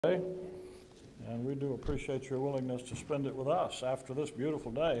And we do appreciate your willingness to spend it with us after this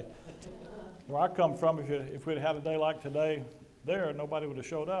beautiful day. Where I come from, if we'd had a day like today there, nobody would have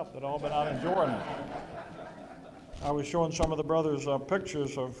showed up. They'd all been out enjoying it. I was showing some of the brothers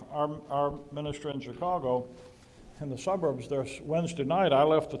pictures of our ministry in Chicago in the suburbs. There's Wednesday night. I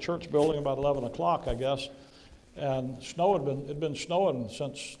left the church building about 11 o'clock, I guess, and it'd been snowing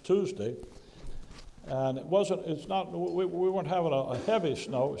since Tuesday. And we weren't having a heavy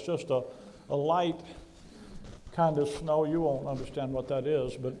snow. It's just a light kind of snow. You won't understand what that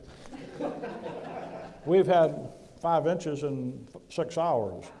is, but we've had 5 inches in 6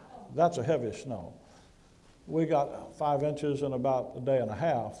 hours. That's a heavy snow. We got 5 inches in about a day and a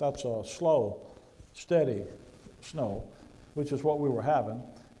half. That's a slow, steady snow, which is what we were having.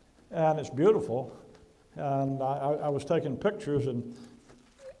 And it's beautiful. And I was taking pictures, and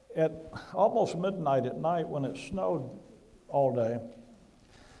at almost midnight at night, when it snowed all day,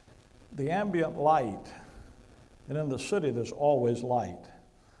 the ambient light, and in the city there's always light,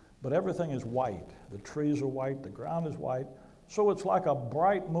 but everything is white. The trees are white, the ground is white, so it's like a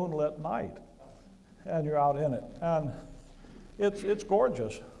bright moonlit night, and you're out in it, and it's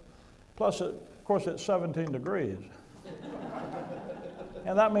gorgeous. Plus, of course, it's 17 degrees.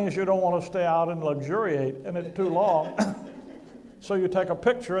 And that means you don't want to stay out and luxuriate in it too long. So you take a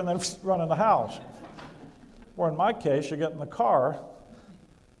picture and then run in the house. Or in my case, you get in the car.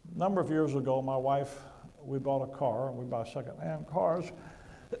 A number of years ago, my wife, we bought a car, and we buy second-hand cars.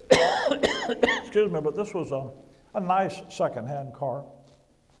 Excuse me, but this was a nice second-hand car.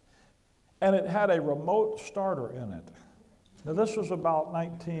 And it had a remote starter in it. Now, this was about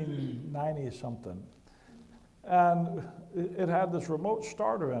 1990-something. And it had this remote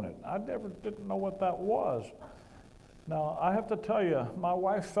starter in it. I didn't know what that was. Now, I have to tell you, my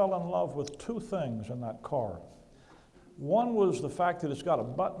wife fell in love with 2 things in that car. One was the fact that it's got a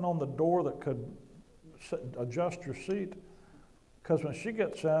button on the door that could adjust your seat, because when she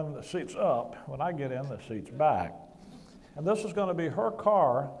gets in, the seat's up. When I get in, the seat's back. And this is going to be her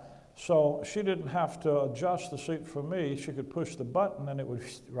car, so she didn't have to adjust the seat for me. She could push the button, and it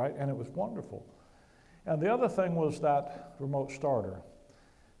was right, and it was wonderful. And the other thing was that remote starter.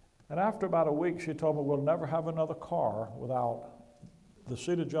 And after about a week, she told me, we'll never have another car without the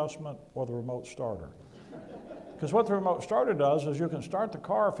seat adjustment or the remote starter. Because what the remote starter does is you can start the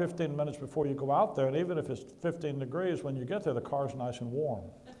car 15 minutes before you go out there, and even if it's 15 degrees, when you get there, the car's nice and warm.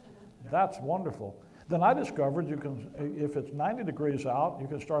 That's wonderful. Then I discovered you can, if it's 90 degrees out, you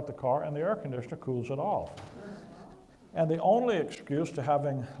can start the car and the air conditioner cools it off. And the only excuse to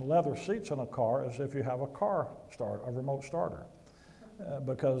having leather seats in a car is if you have a remote starter.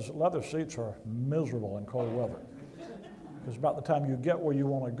 Because leather seats are miserable in cold weather. Because about the time you get where you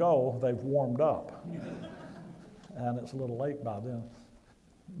want to go, they've warmed up. And it's a little late by then.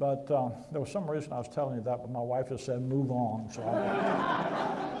 But there was some reason I was telling you that, but my wife has said, move on. So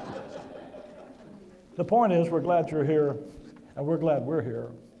the point is, we're glad you're here, and we're glad we're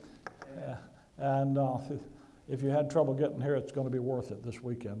here. And if you had trouble getting here, it's going to be worth it this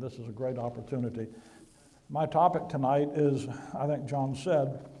weekend. This is a great opportunity. My topic tonight is, I think John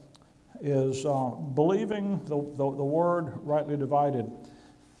said, is believing the word rightly divided.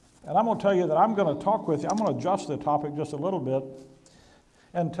 And I'm going to tell you that I'm going to talk with you. I'm going to adjust the topic just a little bit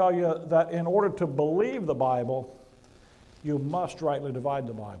and tell you that in order to believe the Bible, you must rightly divide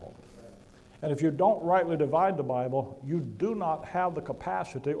the Bible. And if you don't rightly divide the Bible, you do not have the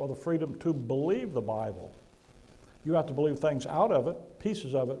capacity or the freedom to believe the Bible. You have to believe things out of it,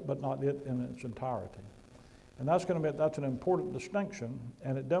 pieces of it, but not it in its entirety. And that's an important distinction,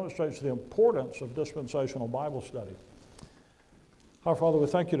 and it demonstrates the importance of dispensational Bible study. Our Father, we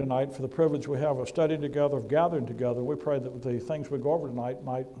thank you tonight for the privilege we have of studying together, of gathering together. We pray that the things we go over tonight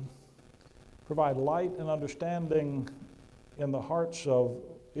might provide light and understanding in the hearts of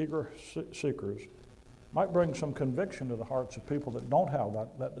eager seekers, might bring some conviction to the hearts of people that don't have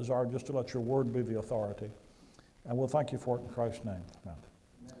that desire just to let your word be the authority. And we'll thank you for it in Christ's name. Amen.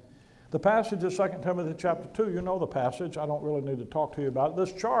 The passage is 2 Timothy chapter 2. You know the passage. I don't really need to talk to you about it.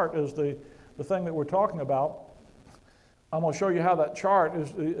 This chart is the thing that we're talking about. I'm going to show you how that chart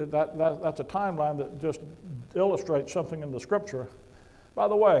is. That's a timeline that just illustrates something in the Scripture. By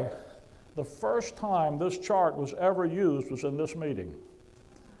the way, the first time this chart was ever used was in this meeting,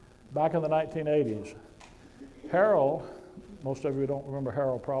 back in the 1980s. Harold, most of you don't remember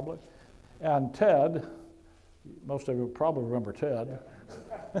Harold probably, and Ted, most of you probably remember Ted,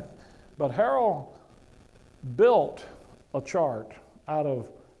 but Harold built a chart out of,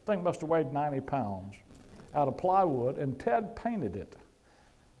 I think it must have weighed 90 pounds, out of plywood, and Ted painted it.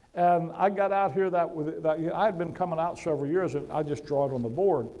 And I got out here I had been coming out several years, and I just draw it on the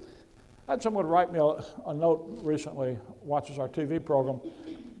board. I had someone write me a note recently, watches our TV program,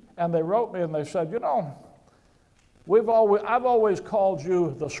 and they wrote me and they said, I've always called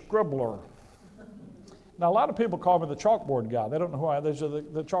you the scribbler. Now, a lot of people call me the chalkboard guy. They don't know who I am. They say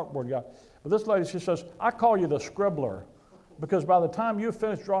the chalkboard guy. But this lady, she says, I call you the scribbler because by the time you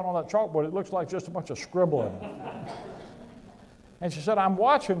finish drawing on that chalkboard, it looks like just a bunch of scribbling. And she said, I'm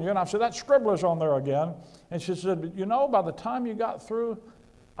watching you. And I said, that scribbler's on there again. And she said, by the time you got through,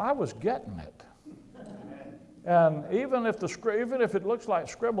 I was getting it. And even if it looks like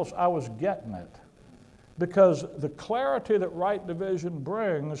scribbles, I was getting it. Because the clarity that right division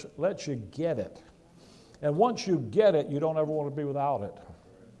brings lets you get it. And once you get it, you don't ever want to be without it.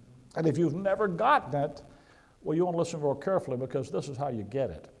 And if you've never gotten it, well, you want to listen real carefully because this is how you get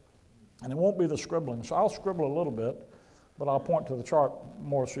it. And it won't be the scribbling. So I'll scribble a little bit, but I'll point to the chart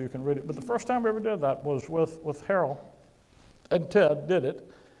more so you can read it. But the first time we ever did that was with Harold, and Ted did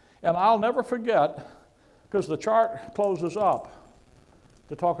it. And I'll never forget, because the chart closes up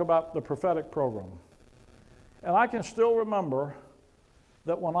to talk about the prophetic program. And I can still remember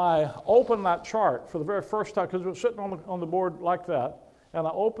that when I opened that chart for the very first time, because it was sitting on the board like that, and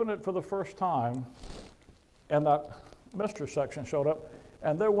I opened it for the first time, and that mystery section showed up,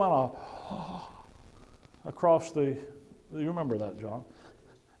 and there went across you remember that, John?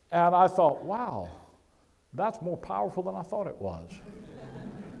 And I thought, wow, that's more powerful than I thought it was.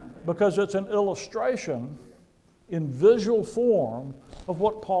 Because it's an illustration in visual form of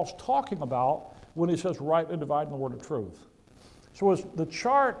what Paul's talking about when he says rightly dividing the word of truth. So the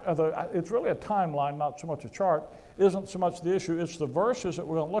chart, it's really a timeline, not so much a chart, isn't so much the issue. It's the verses that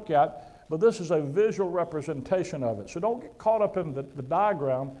we're going to look at, but this is a visual representation of it. So don't get caught up in the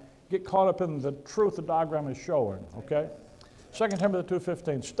diagram. Get caught up in the truth the diagram is showing, okay? 2 Timothy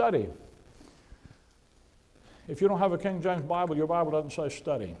 2:15, study. If you don't have a King James Bible, your Bible doesn't say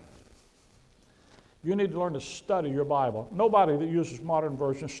study. You need to learn to study your Bible. Nobody that uses modern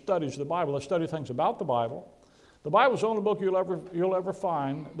versions studies the Bible. They study things about the Bible. The Bible is the only book you'll ever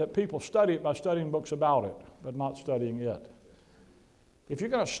find that people study it by studying books about it, but not studying it. If you're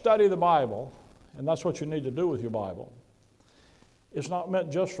going to study the Bible, and that's what you need to do with your Bible, it's not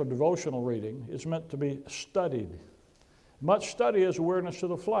meant just for devotional reading. It's meant to be studied. Much study is weariness to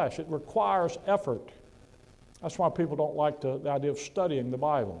the flesh. It requires effort. That's why people don't like the idea of studying the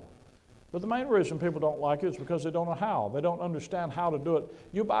Bible. But the main reason people don't like it is because they don't know how. They don't understand how to do it.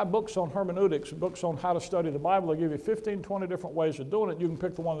 You buy books on hermeneutics, books on how to study the Bible. They give you 15, 20 different ways of doing it. You can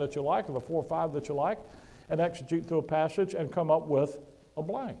pick the one that you like, or the 4 or 5 that you like, and exegete through a passage and come up with a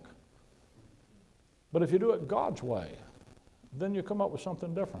blank. But if you do it God's way, then you come up with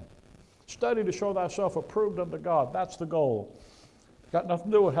something different. Study to show thyself approved unto God. That's the goal. Got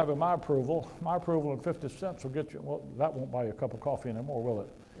nothing to do with having my approval. My approval and 50 cents will get you, well, that won't buy you a cup of coffee anymore, will it?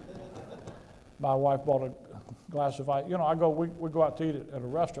 My wife bought a glass of ice. We go out to eat at a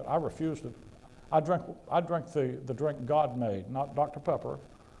restaurant. I refuse to. I drink the drink God made, not Dr. Pepper.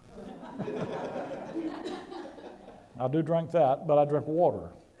 I do drink that, but I drink water.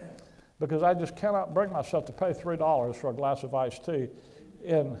 Because I just cannot bring myself to pay $3 for a glass of iced tea.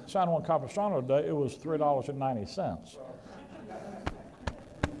 In San Juan Capistrano today, it was $3.90.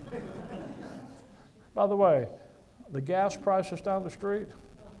 By the way, the gas prices down the street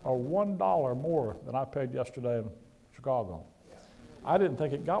are $1 more than I paid yesterday in Chicago. I didn't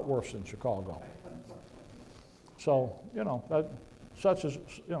think it got worse in Chicago. So,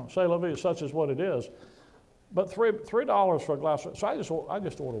 say la vie, such is what it is. But $3 for a glass of, so I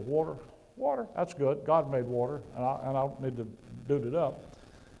just order water. Water, that's good. God made water, and I don't need to dude it up.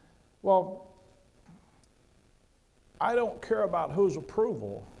 Well, I don't care about whose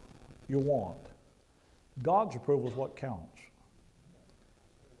approval you want. God's approval is what counts.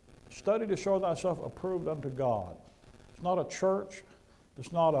 Study to show thyself approved unto God. It's not a church.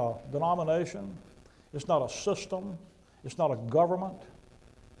 It's not a denomination. It's not a system. It's not a government.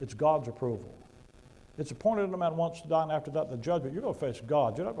 It's God's approval. It's appointed unto man once to die, and after that the judgment. You're going to face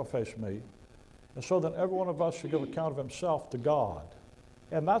God. You're not going to face me. And so then every one of us should give account of himself to God.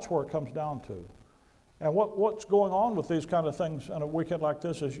 And that's where it comes down to. And what's going on with these kind of things on a weekend like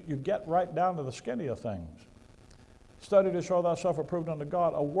this is you get right down to the skinny of things. Study to show thyself approved unto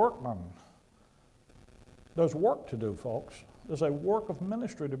God, a workman. There's work to do, folks. There's a work of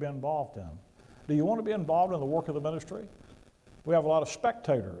ministry to be involved in. Do you want to be involved in the work of the ministry? We have a lot of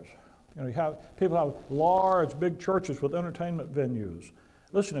spectators. People have large, big churches with entertainment venues.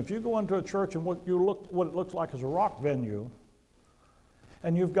 Listen, if you go into a church and what it looks like is a rock venue,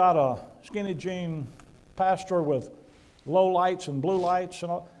 and you've got a skinny jean pastor with low lights and blue lights,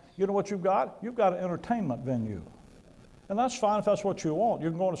 you know what you've got? You've got an entertainment venue. And that's fine if that's what you want. You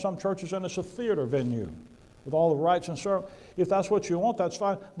can go into some churches and it's a theater venue with all the rights and service. If that's what you want, that's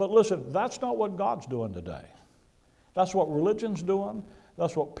fine. But listen, that's not what God's doing today. That's what religion's doing.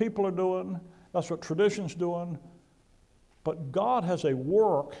 That's what people are doing. That's what tradition's doing. But God has a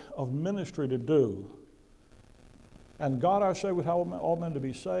work of ministry to do. And God, I say, would have all men to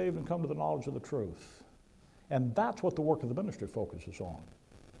be saved and come to the knowledge of the truth. And that's what the work of the ministry focuses on.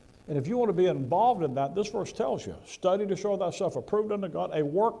 And if you want to be involved in that, this verse tells you, study to show thyself approved unto God, a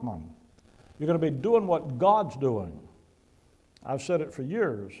workman. You're going to be doing what God's doing. I've said it for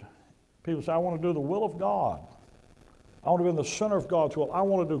years. People say, I want to do the will of God. I want to be in the center of God's will. I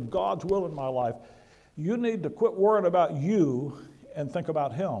want to do God's will in my life. You need to quit worrying about you and think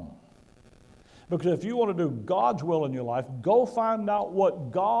about Him. Because if you want to do God's will in your life, go find out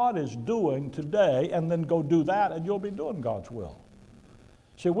what God is doing today and then go do that and you'll be doing God's will.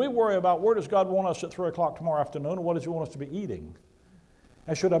 See, we worry about where does God want us at 3 o'clock tomorrow afternoon and what does He want us to be eating?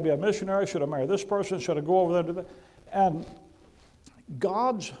 And should I be a missionary? Should I marry this person? Should I go over there to that? And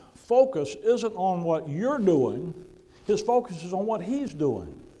God's focus isn't on what you're doing. His focus is on what He's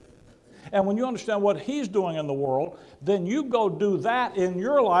doing. And when you understand what He's doing in the world, then you go do that in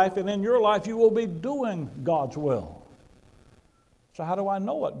your life, and in your life you will be doing God's will. So how do I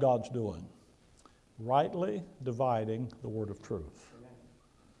know what God's doing? Rightly dividing the word of truth.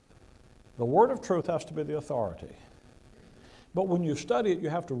 The word of truth has to be the authority. But when you study it, you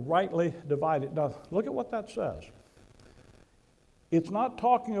have to rightly divide it. Now, look at what that says. It's not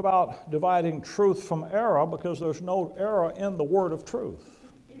talking about dividing truth from error, because there's no error in the word of truth.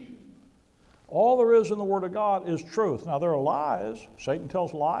 All there is in the Word of God is truth. Now, there are lies. Satan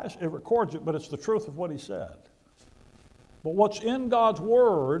tells lies. It records it, but it's the truth of what he said. But what's in God's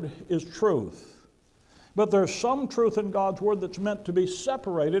Word is truth. But there's some truth in God's Word that's meant to be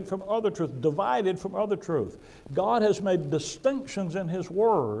separated from other truth, divided from other truth. God has made distinctions in His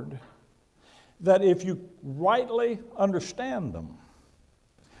Word that if you rightly understand them,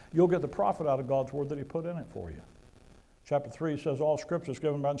 you'll get the profit out of God's Word that He put in it for you. Chapter 3 says all Scripture is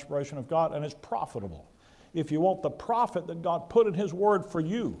given by inspiration of God and is profitable. If you want the profit that God put in His Word for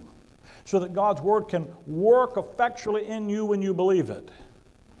you, so that God's Word can work effectually in you when you believe it,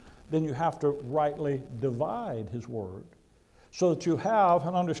 then you have to rightly divide His Word so that you have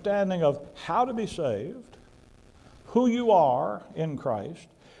an understanding of how to be saved, who you are in Christ,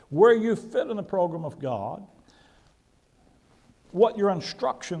 where you fit in the program of God, what your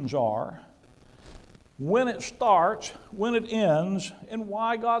instructions are, when it starts, when it ends, and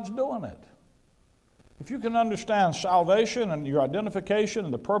why God's doing it. If you can understand salvation and your identification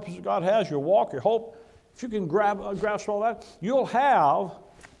and the purpose that God has, your walk, your hope, if you can grasp all that, you'll have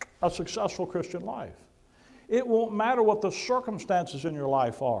a successful Christian life. It won't matter what the circumstances in your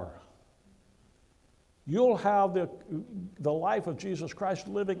life are. You'll have the life of Jesus Christ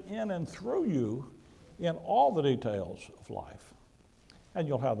living in and through you in all the details of life. And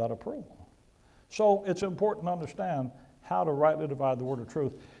you'll have that approval. So it's important to understand how to rightly divide the word of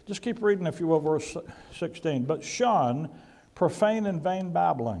truth. Just keep reading, if you will, verse 16. But shun profane and vain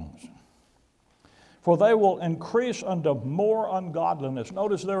babblings, for they will increase unto more ungodliness.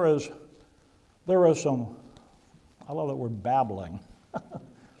 Notice there is some, I love that word, babbling.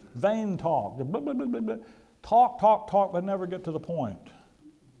 Vain talk. Talk, but never get to the point.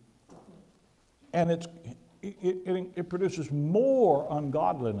 And it produces more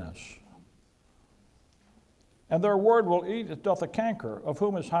ungodliness. And their word will eat, it doth a canker, of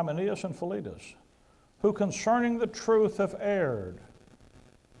whom is Hymenaeus and Philetus, who concerning the truth have erred,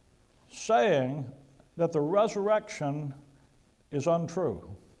 saying that the resurrection is untrue.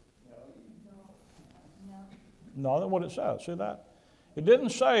 No, that's what it says. See that? It didn't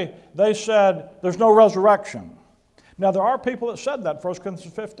say, they said there's no resurrection. Now, there are people that said that, 1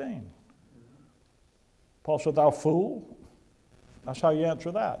 Corinthians 15. Paul said, thou fool. That's how you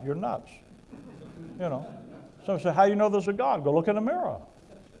answer that. You're nuts. You know. So I said, how do you know there's a God? Go look in the mirror.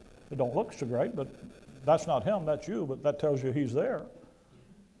 It don't look so great, but that's not Him, that's you, but that tells you He's there.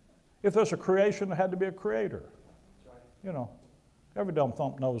 If there's a creation, there had to be a creator. You know, every dumb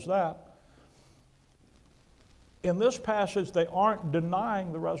thump knows that. In this passage, they aren't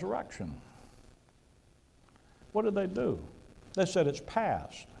denying the resurrection. What did they do? They said it's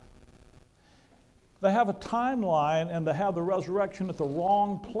past. They have a timeline, and they have the resurrection at the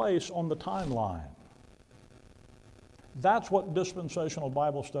wrong place on the timeline. That's what dispensational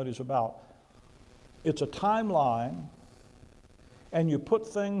Bible study is about. It's a timeline, and you put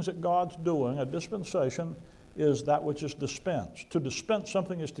things that God's doing. A dispensation is that which is dispensed. To dispense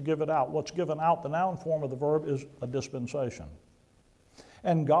something is to give it out. What's given out, the noun form of the verb, is a dispensation.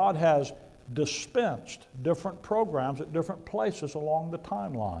 And God has dispensed different programs at different places along the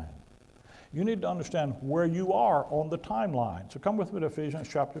timeline. You need to understand where you are on the timeline. So come with me to Ephesians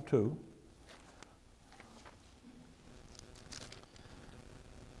chapter 2.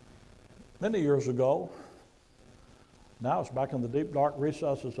 Many years ago, now it's back in the deep, dark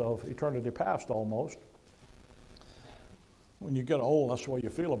recesses of eternity past almost. When you get old, that's the way you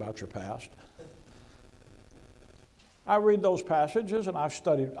feel about your past. I read those passages, and I've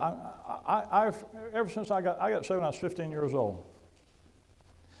studied. I've ever since I got saved when I was 15 years old.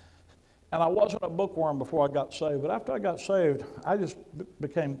 And I wasn't a bookworm before I got saved, but after I got saved, I just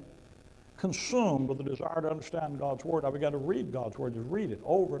became consumed with the desire to understand God's Word. I began to read God's Word, just read it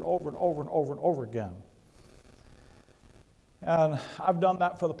over and over and over and over and over again. And I've done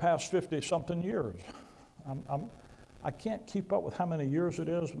that for the past 50-something years. I can't keep up with how many years it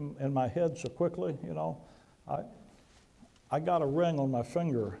is in my head so quickly, you know. I got a ring on my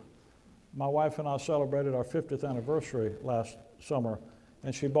finger. My wife and I celebrated our 50th anniversary last summer,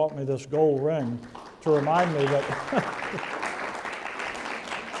 and she bought me this gold ring to remind me that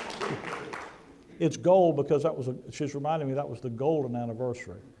it's gold because she's reminding me that was the golden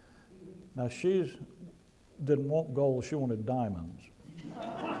anniversary. Now, she didn't want gold, she wanted diamonds.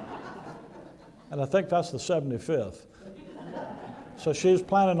 And I think that's the 75th. So she's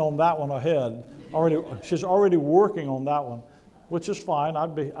planning on that one ahead. She's already working on that one, which is fine.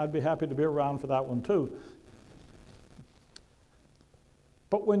 I'd be happy to be around for that one too.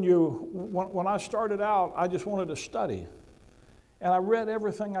 But when I started out, I just wanted to study. And I read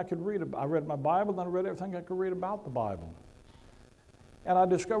everything I could read. I read my Bible, then I read everything I could read about the Bible. And I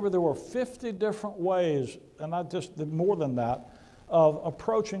discovered there were 50 different ways, and I just did more than that, of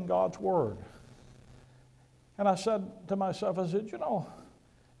approaching God's Word. And I said to myself, I said, you know,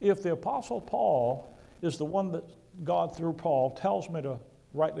 if the Apostle Paul is the one that God through Paul tells me to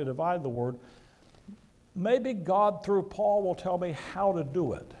rightly divide the Word, maybe God through Paul will tell me how to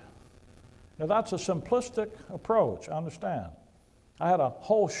do it. Now that's a simplistic approach, I understand. I had a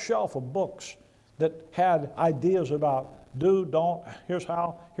whole shelf of books that had ideas about do, don't, here's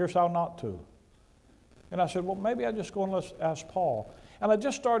how not to. And I said, well, maybe I just go and let's ask Paul. And I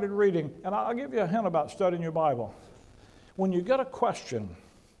just started reading, and I'll give you a hint about studying your Bible. When you get a question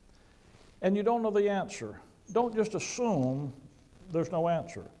and you don't know the answer, don't just assume there's no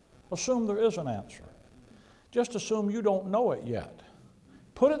answer. Assume there is an answer. Just assume you don't know it yet.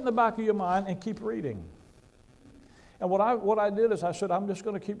 Put it in the back of your mind and keep reading. And what I did is I said, I'm just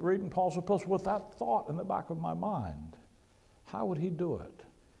going to keep reading Paul's epistles with that thought in the back of my mind. How would he do it?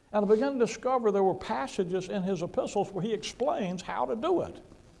 And I began to discover there were passages in his epistles where he explains how to do it.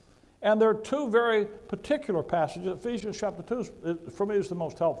 And there are two very particular passages. Ephesians chapter 2, for me, is the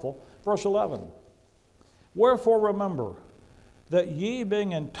most helpful. Verse 11. Wherefore remember that ye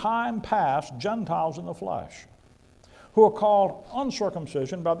being in time past Gentiles in the flesh, who are called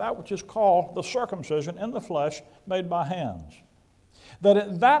uncircumcision by that which is called the circumcision in the flesh made by hands, that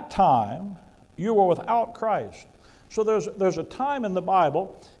at that time you were without Christ. So there's a time in the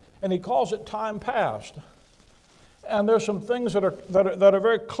Bible, and he calls it time past. And there's some things that are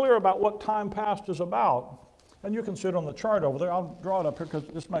very clear about what time past is about. And you can see it on the chart over there. I'll draw it up here because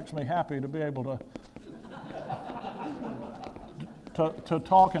this makes me happy to be able to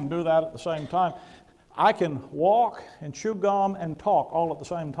talk and do that at the same time. I can walk and chew gum and talk all at the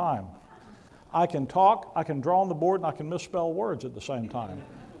same time. I can talk, I can draw on the board, and I can misspell words at the same time.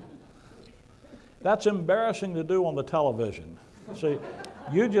 That's embarrassing to do on the television. See,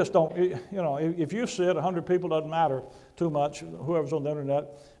 you just don't, you know, if you see it, 100 people doesn't matter too much, whoever's on the internet.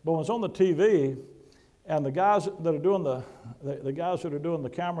 But when it's on the TV, and the guys that are doing the guys that are doing the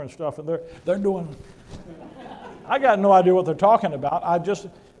camera and stuff, and they're doing, I got no idea what they're talking about. I just,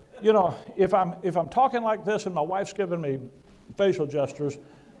 you know, if I'm talking like this and my wife's giving me facial gestures,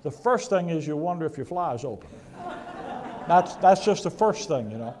 the first thing is you wonder if your fly is open. That's just the first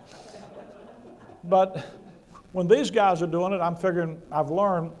thing, you know. But when these guys are doing it, I'm figuring I've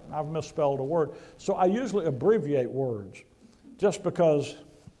learned I've misspelled a word. So I usually abbreviate words just because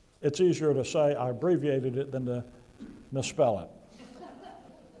it's easier to say I abbreviated it than to misspell it.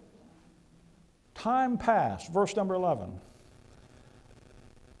 Time past, verse number 11.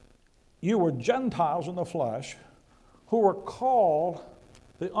 You were Gentiles in the flesh who were called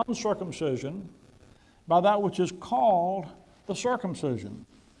the uncircumcision by that which is called the circumcision.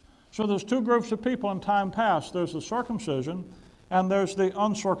 So there's two groups of people in time past. There's the circumcision and there's the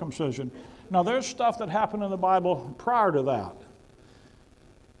uncircumcision. Now there's stuff that happened in the Bible prior to that.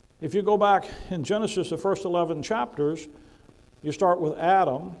 If you go back in Genesis, the first 11 chapters, you start with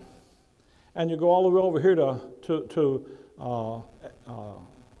Adam and you go all the way over here to Noah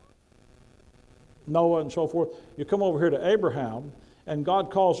and so forth. You come over here to Abraham, and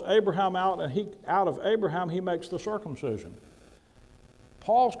God calls Abraham out, and out of Abraham he makes the circumcision.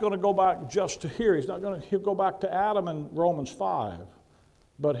 Paul's going to go back just to here. He'll go back to Adam in Romans 5.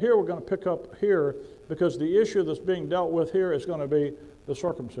 But here we're going to pick up here because the issue that's being dealt with here is going to be the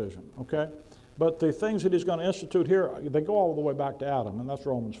circumcision, okay? But the things that he's going to institute here, they go all the way back to Adam, and that's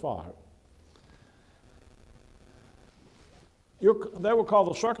Romans 5. They will call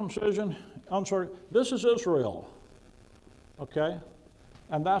the circumcision, this is Israel, okay?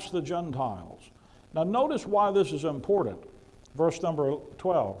 And that's the Gentiles. Now notice why this is important. Verse number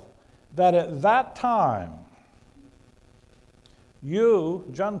 12. That at that time, you,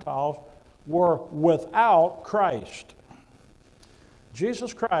 Gentiles, were without Christ.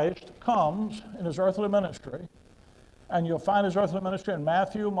 Jesus Christ comes in his earthly ministry, and you'll find his earthly ministry in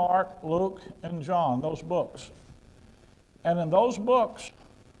Matthew, Mark, Luke, and John, those books. And in those books,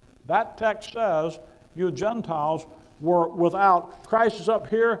 that text says, you Gentiles were without. Christ is up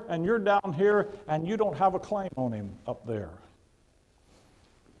here, and you're down here, and you don't have a claim on him up there.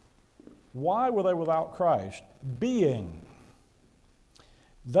 Why were they without Christ? Being.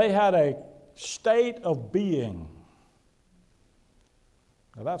 They had a state of being.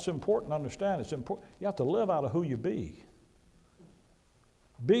 Now that's important to understand. It's important. You have to live out of who you be.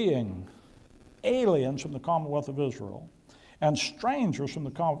 Being aliens from the commonwealth of Israel and strangers from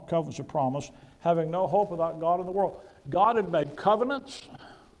the covenants of promise, having no hope without God in the world. God had made covenants.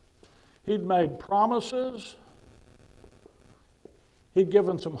 He'd made promises. He'd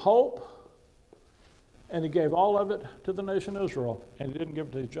given some hope. And he gave all of it to the nation Israel, and he didn't give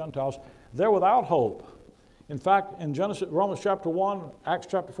it to the Gentiles. They're without hope. In fact, in Romans chapter 1, Acts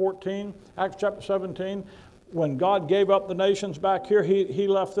chapter 14, Acts chapter 17, when God gave up the nations back here, he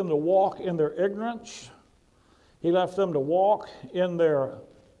left them to walk in their ignorance. He left them to walk in their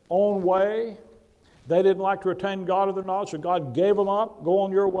own way. They didn't like to retain God or their knowledge, so God gave them up, go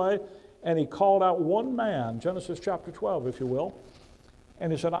on your way. And he called out one man, Genesis chapter 12, if you will.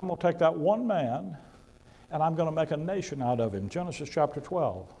 And he said, I'm going to take that one man, and I'm going to make a nation out of him. Genesis chapter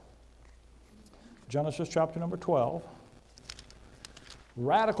 12. Genesis chapter number 12.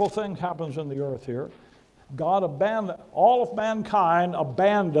 Radical thing happens in the earth here. All of mankind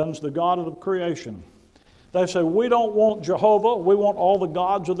abandons the God of the creation. They say, we don't want Jehovah, we want all the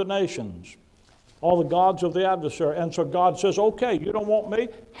gods of the nations, all the gods of the adversary. And so God says, okay, you don't want me,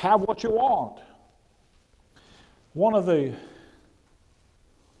 have what you want.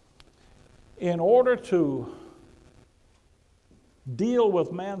 In order to deal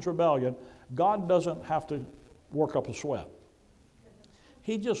with man's rebellion, God doesn't have to work up a sweat.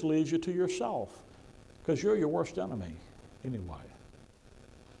 He just leaves you to yourself because you're your worst enemy anyway.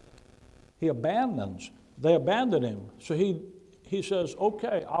 They abandon him. So he says,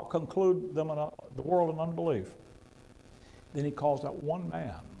 okay, I'll conclude them in the world in unbelief. Then he calls that one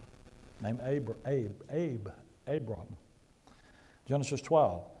man named Abram. Genesis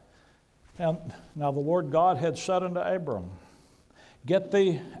 12. And now the Lord God had said unto Abram, get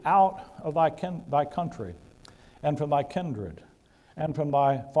thee out of thy country, and from thy kindred, and from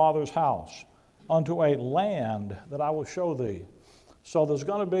thy father's house, unto a land that I will show thee. So there's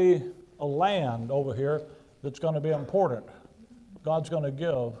going to be a land over here that's going to be important. God's going to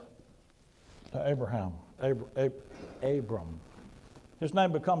give to Abraham, Abram. His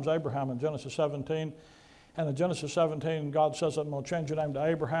name becomes Abraham in Genesis 17. And in Genesis 17, God says, I'm going to change your name to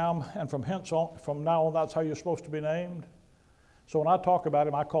Abraham, and from now on, that's how you're supposed to be named. So when I talk about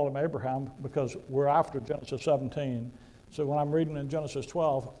him, I call him Abraham because we're after Genesis 17. So when I'm reading in Genesis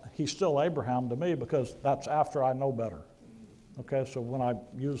 12, he's still Abraham to me because that's after I know better. Okay, so when I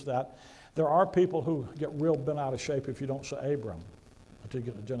use that, there are people who get real bent out of shape if you don't say Abram until you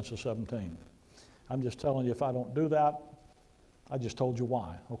get to Genesis 17. I'm just telling you, if I don't do that, I just told you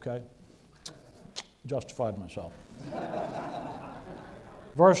why, okay? Justified myself.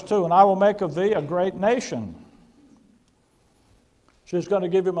 Verse 2, and I will make of thee a great nation. She's going to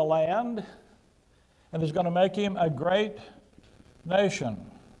give him a land, and he's going to make him a great nation.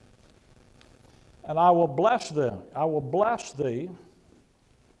 And I will bless thee,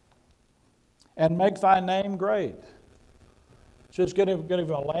 and make thy name great. She's going to give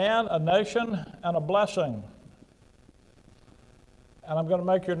him a land, a nation, and a blessing. And I'm going to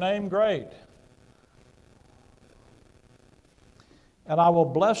make your name great. And I will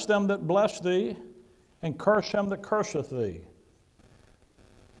bless them that bless thee, and curse him that curseth thee.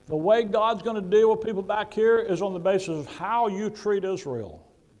 The way God's going to deal with people back here is on the basis of how you treat Israel.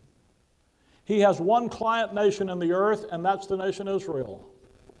 He has one client nation in the earth, and that's the nation Israel,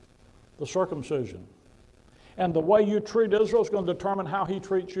 the circumcision. And the way you treat Israel is going to determine how he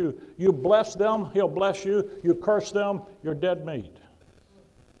treats you. You bless them, he'll bless you. You curse them, you're dead meat.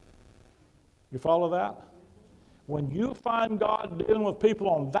 You follow that? When you find God dealing with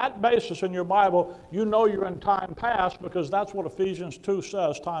people on that basis in your Bible, you know you're in time past, because that's what Ephesians 2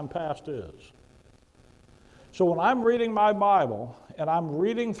 says time past is. So when I'm reading my Bible and I'm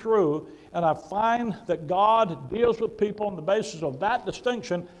reading through and I find that God deals with people on the basis of that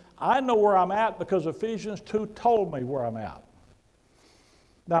distinction, I know where I'm at because Ephesians 2 told me where I'm at.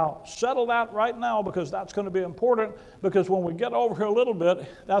 Now, settle that right now, because that's going to be important, because when we get over here a little bit,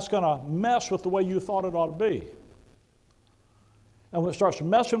 that's going to mess with the way you thought it ought to be. And when it starts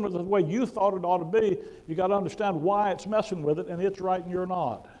messing with the way you thought it ought to be, you got to understand why it's messing with it, and it's right and you're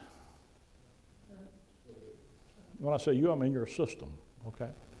not. When I say you, I mean your system, okay?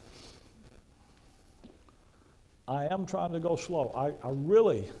 I am trying to go slow. I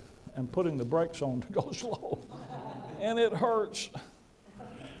really am putting the brakes on to go slow, and it hurts.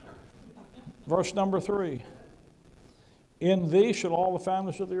 Verse number 3. In thee shall all the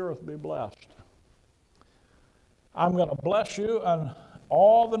families of the earth be blessed. I'm going to bless you, and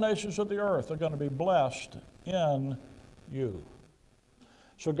all the nations of the earth are going to be blessed in you.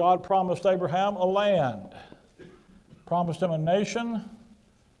 So God promised Abraham a land, promised him a nation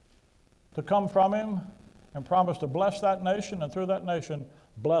to come from him, and promised to bless that nation, and through that nation,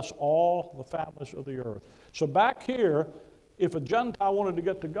 bless all the families of the earth. So back here, if a Gentile wanted to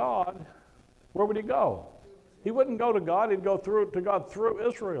get to God, where would he go? He wouldn't go to God, he'd go to God through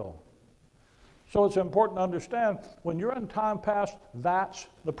Israel. So it's important to understand, when you're in time past, that's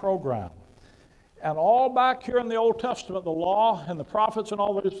the program. And all back here in the Old Testament, the law and the prophets and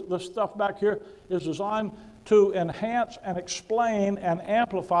all this stuff back here is designed to enhance and explain and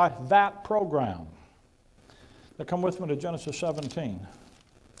amplify that program. Now come with me to Genesis 17.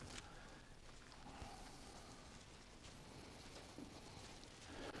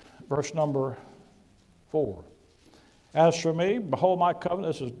 Verse number 4. As for me, behold my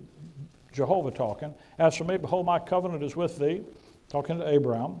covenant, this is Jehovah talking. As for me, behold, my covenant is with thee, talking to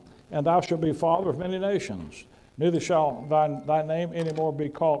Abraham, and thou shalt be father of many nations. Neither shall thy name any more be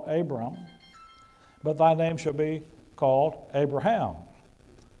called Abram, but thy name shall be called Abraham.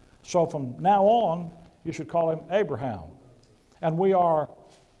 So from now on, you should call him Abraham. And we are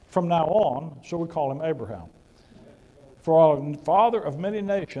from now on, so we call him Abraham. For a father of many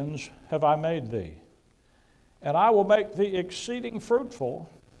nations have I made thee, and I will make thee exceeding fruitful,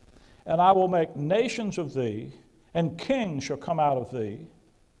 and I will make nations of thee, and kings shall come out of thee.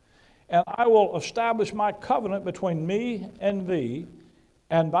 And I will establish my covenant between me and thee,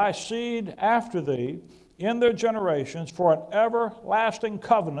 and thy seed after thee, in their generations, for an everlasting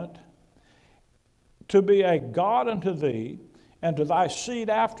covenant, to be a God unto thee, and to thy seed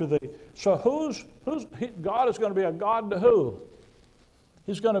after thee. So God is going to be a God to who?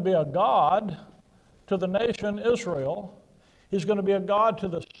 He's going to be a God to the nation Israel. He's going to be a God to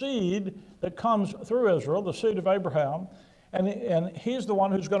the seed that comes through Israel, the seed of Abraham, and he's the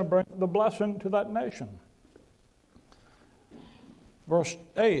one who's going to bring the blessing to that nation. Verse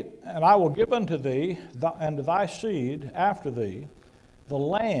 8, and I will give unto thee and to thy seed after thee the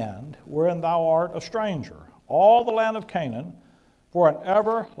land wherein thou art a stranger, all the land of Canaan, for an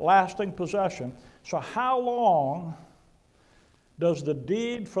everlasting possession. So how long does the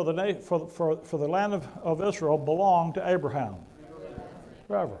deed for the land of Israel belong to Abraham?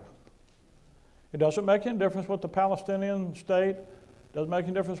 Forever. It doesn't make any difference what the Palestinian state, doesn't make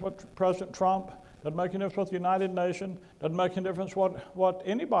any difference what President Trump, doesn't make any difference what the United Nations, doesn't make any difference what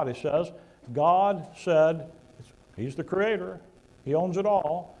anybody says. God said, he's the creator, he owns it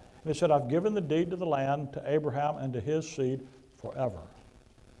all, and he said, I've given the deed to the land to Abraham and to his seed forever.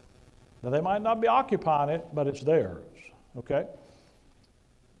 Now they might not be occupying it, but it's theirs, okay?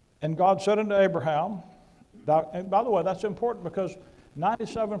 And God said unto Abraham, and by the way, that's important because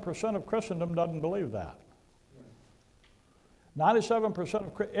 97% of Christendom doesn't believe that. 97%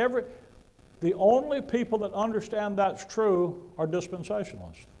 of the only people that understand that's true are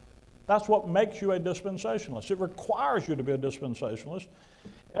dispensationalists. That's what makes you a dispensationalist. It requires you to be a dispensationalist.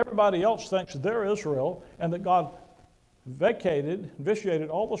 Everybody else thinks they're Israel and that God vitiated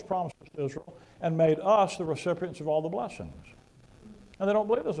all those promises to Israel and made us the recipients of all the blessings. And they don't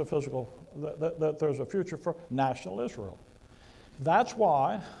believe there's that there's a future for national Israel. That's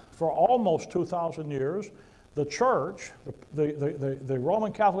why, for almost 2,000 years, the church, the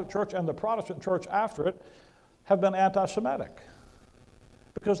Roman Catholic Church and the Protestant Church after it, have been anti-Semitic.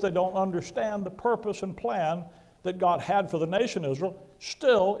 Because they don't understand the purpose and plan that God had for the nation Israel.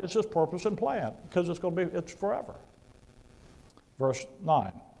 Still, it's his purpose and plan, because it's forever. Verse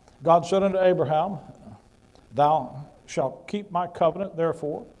 9. God said unto Abraham, Thou shalt keep my covenant,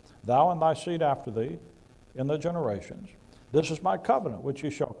 therefore, thou and thy seed after thee, in the generations. This is my covenant which ye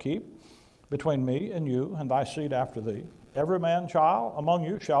shall keep between me and you and thy seed after thee. Every man child among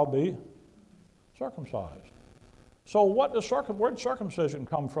you shall be circumcised. So where did circumcision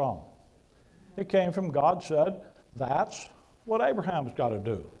come from? It came from God said, that's what Abraham's got to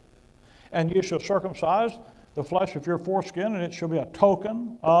do. And you shall circumcise the flesh of your foreskin, and it shall be a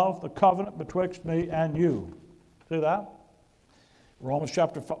token of the covenant betwixt me and you. See that? Romans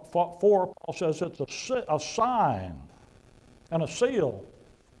chapter 4, Paul says it's a sign and a seal.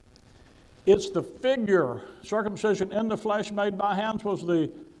 It's the figure. Circumcision in the flesh made by hands was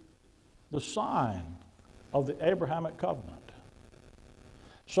the sign of the Abrahamic covenant.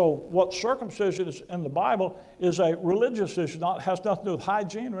 So what circumcision is in the Bible is a religious issue. It has nothing to do with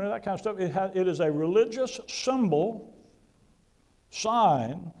hygiene or any of that kind of stuff. It is a religious symbol,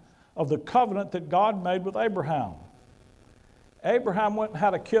 sign of the covenant that God made with Abraham. Abraham went and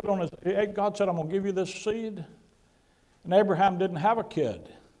had a kid on his, God said, I'm going to give you this seed. And Abraham didn't have a kid.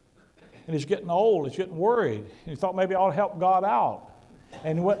 And he's getting old, he's getting worried. And he thought maybe I ought to help God out.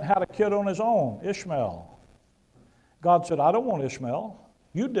 And he went and had a kid on his own, Ishmael. God said, I don't want Ishmael.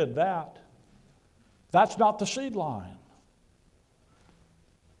 You did that. That's not the seed line.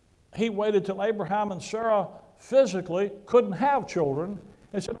 He waited till Abraham and Sarah physically couldn't have children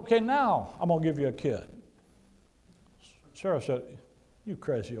and said, okay, now I'm going to give you a kid. Sarah said, you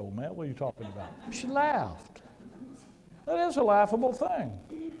crazy old man, what are you talking about? She laughed. That is a laughable thing.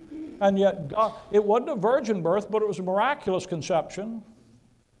 And yet, God, it wasn't a virgin birth, but it was a miraculous conception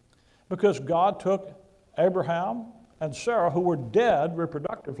because God took Abraham and Sarah, who were dead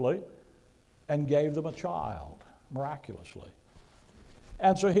reproductively, and gave them a child miraculously.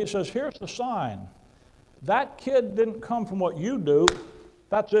 And so he says, here's the sign. That kid didn't come from what you do.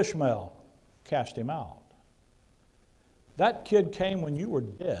 That's Ishmael. Cast him out. That kid came when you were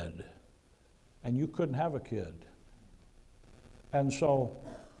dead and you couldn't have a kid. And so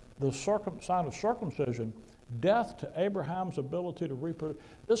the sign of circumcision, death to Abraham's ability to reproduce.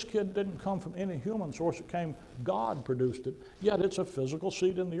 This kid didn't come from any human source. It came, God produced it. Yet it's a physical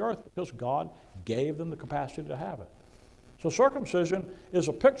seed in the earth because God gave them the capacity to have it. So circumcision is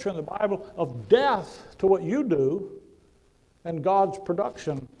a picture in the Bible of death to what you do and God's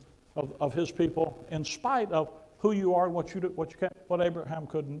production of his people in spite of who you are and what you do, what Abraham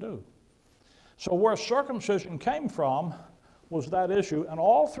couldn't do. So where circumcision came from was that issue. And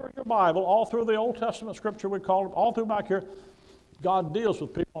all through your Bible, all through the Old Testament scripture, we call it, all through back here, God deals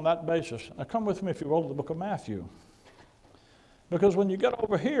with people on that basis. Now come with me, if you will, to the book of Matthew. Because when you get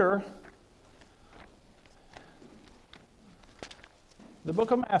over here, the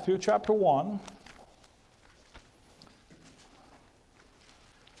book of Matthew, chapter 1,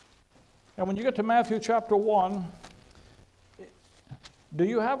 and when you get to Matthew chapter 1, do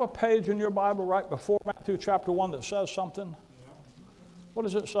you have a page in your Bible right before Matthew chapter 1 that says something? What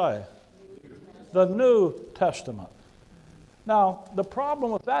does it say? The New Testament. Now, the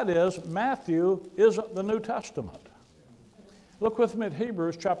problem with that is Matthew isn't the New Testament. Look with me at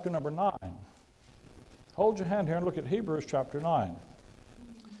Hebrews chapter number 9. Hold your hand here and look at Hebrews chapter 9.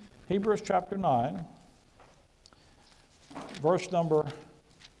 Hebrews chapter 9, verse number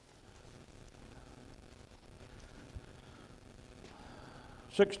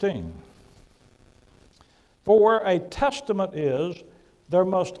 16. For where a testament is, there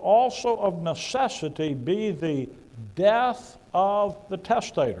must also of necessity be the death of the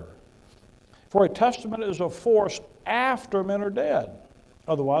testator. For a testament is of force after men are dead.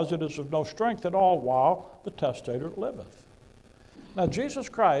 Otherwise it is of no strength at all while the testator liveth. Now Jesus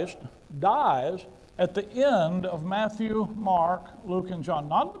Christ dies at the end of Matthew, Mark, Luke, and John.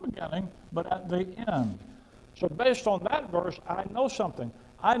 Not at the beginning, but at the end. So based on that verse, I know something.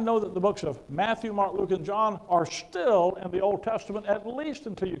 I know that the books of Matthew, Mark, Luke, and John are still in the Old Testament, at least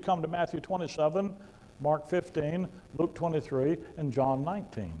until you come to Matthew 27, Mark 15, Luke 23, and John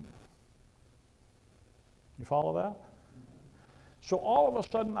 19. You follow that? So all of a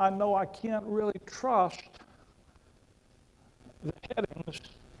sudden, I know I can't really trust the headings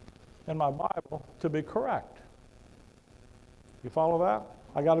in my Bible to be correct. You follow that?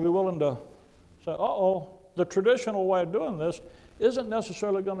 I got to be willing to say, the traditional way of doing this isn't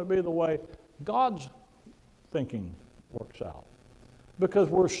necessarily going to be the way God's thinking works out. Because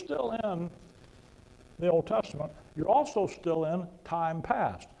we're still in the Old Testament. You're also still in time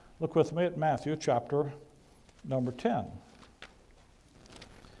past. Look with me at Matthew chapter number 10.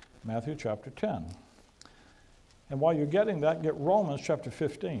 Matthew chapter 10. And while you're getting that, get Romans chapter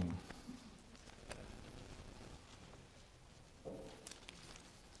 15.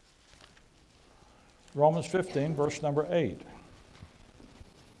 Romans 15, verse number 8.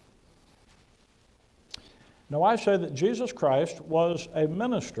 Now I say that Jesus Christ was a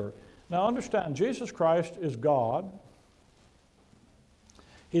minister. Now understand, Jesus Christ is God.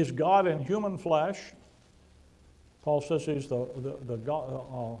 He's God in human flesh. Paul says he's the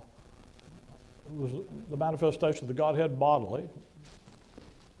manifestation of the Godhead bodily.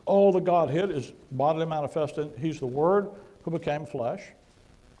 All the Godhead is bodily manifested. He's the Word who became flesh.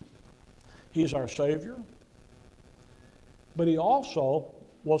 He's our Savior. But he also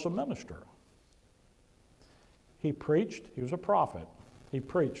was a minister. He preached. He was a prophet. He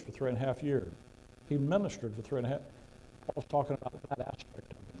preached for 3.5 years. He ministered for 3.5 years. Paul's talking about that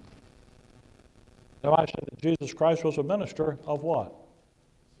aspect of it. Now I said that Jesus Christ was a minister of what?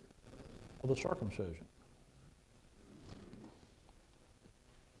 Of the circumcision.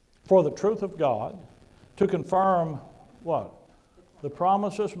 For the truth of God, to confirm what? The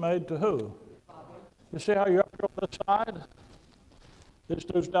promises made to who? You see how you're up here on this side? These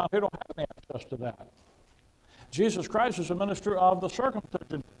dudes down here don't have any access to that. Jesus Christ is a minister of the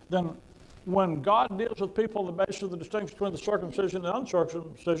circumcision. Then when God deals with people on the basis of the distinction between the circumcision and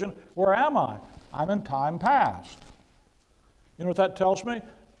uncircumcision, where am I? I'm in time past. You know what that tells me?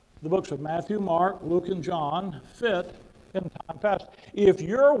 The books of Matthew, Mark, Luke, and John fit in time past. If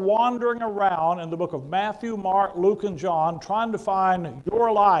you're wandering around in the book of Matthew, Mark, Luke, and John trying to find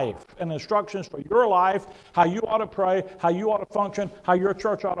your life and instructions for your life, how you ought to pray, how you ought to function, how your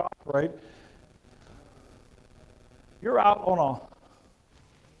church ought to operate, you're out on a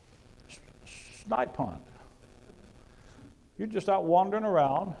snipe hunt. You're just out wandering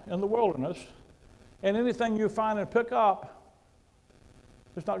around in the wilderness, and anything you find and pick up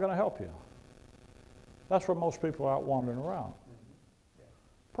is not going to help you. That's where most people are out wandering around.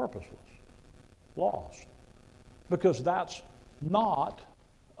 Purposeless, lost. Because that's not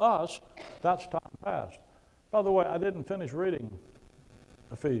us, that's time past. By the way, I didn't finish reading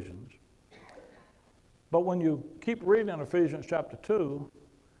Ephesians. But when you keep reading in Ephesians chapter 2,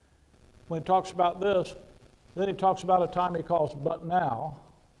 when he talks about this, then he talks about a time he calls but now.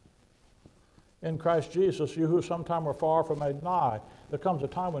 In Christ Jesus, you who sometime were far were made nigh. There comes a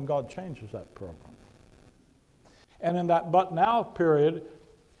time when God changes that program. And in that but now period,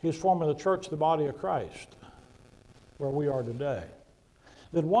 he's forming the church, the body of Christ, where we are today.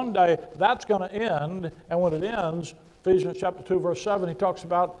 Then one day, that's going to end, and when it ends, Ephesians chapter 2, verse 7, he talks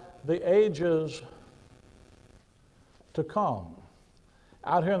about the ages to come.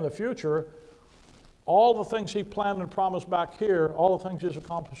 Out here in the future, all the things he planned and promised back here, all the things he's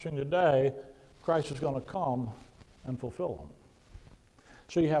accomplishing today, Christ is going to come and fulfill them.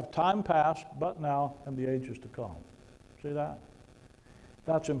 So you have time past, but now, and the ages to come. See that?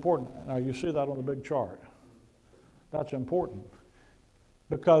 That's important. Now you see that on the big chart. That's important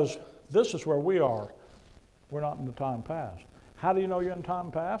because this is where we are. We're not in the time past. How do you know you're in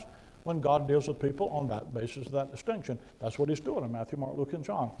time past? When God deals with people on that basis of that distinction. That's what he's doing in Matthew, Mark, Luke, and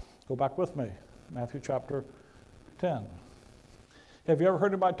John. Go back with me. Matthew chapter 10. Have you ever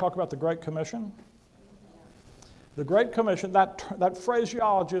heard anybody talk about the Great Commission? The Great Commission, that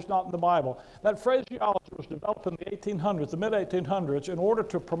phraseology is not in the Bible. That phraseology was developed in the 1800s, the mid-1800s, in order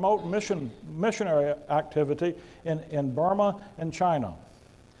to promote missionary activity in Burma and China.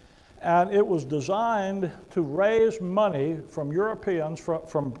 And it was designed to raise money from Europeans,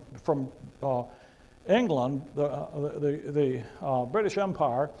 from England, the British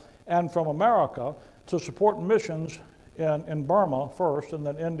Empire, and from America to support missions in Burma first, and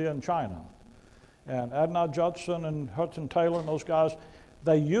then India and China. And Adnan Judson and Hudson Taylor and those guys,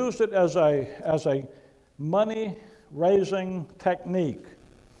 they used it as a money-raising technique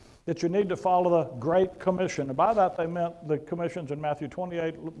that you need to follow the Great Commission. And by that they meant the commissions in Matthew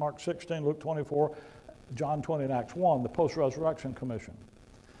 28, Mark 16, Luke 24, John 20, and Acts 1, the post-resurrection commission.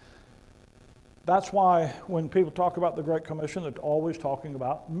 That's why when people talk about the Great Commission, they're always talking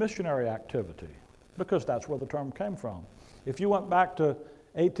about missionary activity, because that's where the term came from. If you went back to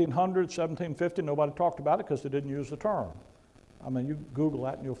 1800, 1750, nobody talked about it because they didn't use the term. I mean, you Google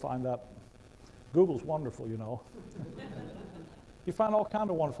that and you'll find that. Google's wonderful, you know. You find all kinds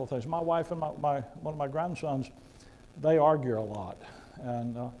of wonderful things. My wife and one of my grandsons, they argue a lot.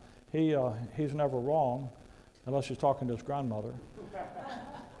 And he's never wrong unless he's talking to his grandmother.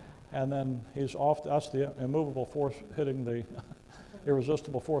 And then he's off. That's the immovable force hitting the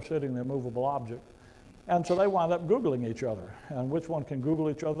irresistible force hitting the immovable object. And so they wind up Googling each other. And which one can Google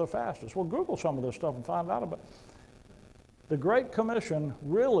each other the fastest? Well, Google some of this stuff and find out about it. The Great Commission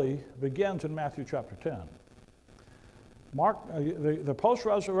really begins in Matthew chapter 10. The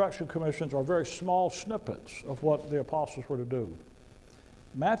post-resurrection commissions are very small snippets of what the apostles were to do.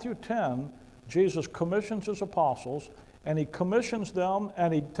 Matthew 10 Jesus commissions his apostles, and he commissions them,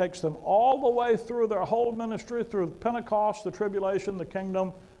 and he takes them all the way through their whole ministry, through Pentecost, the tribulation, the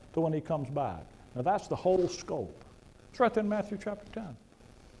kingdom, to when he comes back. Now that's the whole scope. It's right there in Matthew chapter 10.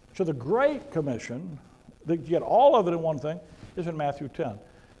 So the Great Commission, you get all of it in one thing, is in Matthew 10.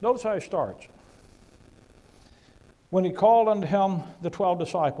 Notice how he starts. When he called unto him the 12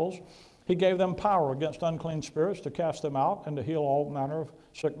 disciples, he gave them power against unclean spirits to cast them out and to heal all manner of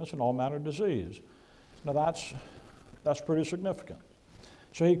sickness and all manner of disease. Now that's pretty significant.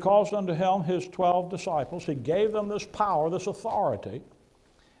 So he calls unto him his 12 disciples. He gave them this power, this authority.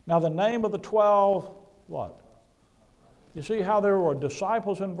 Now the name of the 12, what? You see how there were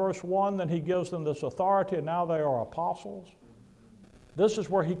disciples in verse 1, then he gives them this authority, and now they are apostles? This is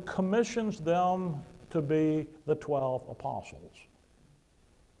where he commissions them to be the 12 apostles.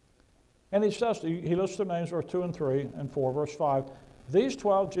 And he says, he lists their names, verse 2 and 3 and 4, verse 5. These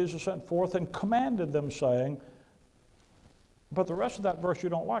 12 Jesus sent forth and commanded them, saying, but the rest of that verse you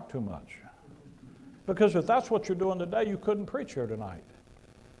don't like too much. Because if that's what you're doing today, you couldn't preach here tonight.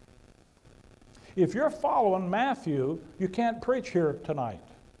 If you're following Matthew, you can't preach here tonight.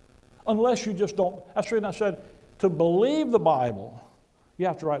 Unless you just don't. That's the reason I said, to believe the Bible, you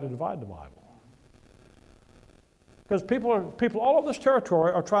have to rightly divide the Bible. Because people all over this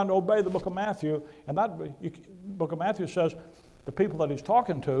territory are trying to obey the book of Matthew, and that book of Matthew says the people that he's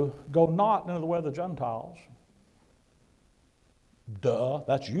talking to go not into the way of the Gentiles. Duh,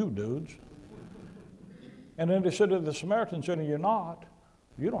 that's you dudes. And then they said to the Samaritans, you're not.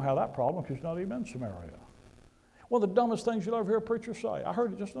 You don't have that problem because you're not even in Samaria. One of the dumbest things you'll ever hear a preacher say. I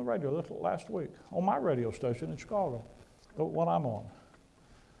heard it just on the radio last week on my radio station in Chicago, the one I'm on.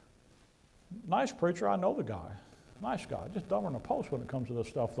 Nice preacher, I know the guy. Nice guy, just dumber than a post when it comes to this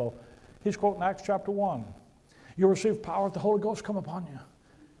stuff, though. He's quoting Acts chapter 1. You'll receive power if the Holy Ghost come upon you.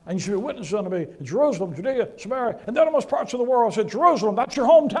 And you should be witnesses unto me in Jerusalem, Judea, Samaria, and the uttermost parts of the world. I said, Jerusalem, that's your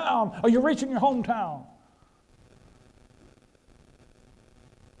hometown. Are you reaching your hometown?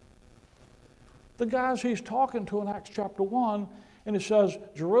 The guys he's talking to in Acts chapter 1, and he says,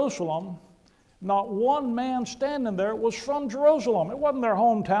 Jerusalem, not one man standing there was from Jerusalem. It wasn't their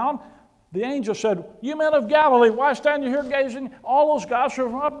hometown. The angel said, you men of Galilee, why stand you here gazing? All those guys are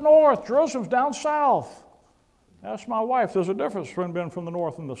from up north. Jerusalem's down south. Ask my wife, there's a difference between being from the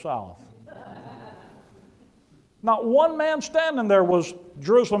north and the south. Not one man standing there was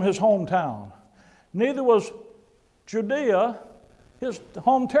Jerusalem, his hometown. Neither was Judea, his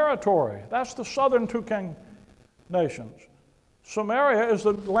home territory. That's the southern two king nations. Samaria is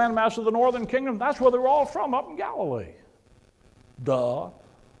the landmass of the northern kingdom. That's where they were all from, up in Galilee. Duh.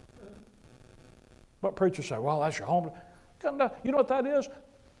 But preachers say, well, that's your home. You know what that is?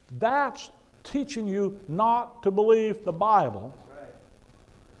 That's teaching you not to believe the Bible. Right.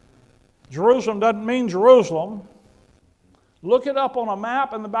 Jerusalem doesn't mean Jerusalem. Look it up on a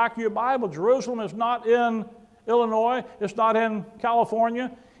map in the back of your Bible. Jerusalem is not in Illinois. It's not in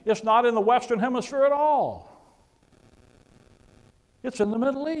California. It's not in the Western Hemisphere at all. It's in the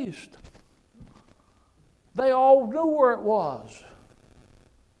Middle East. They all knew where it was.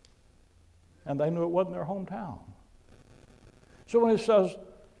 And they knew it wasn't their hometown. So when he says,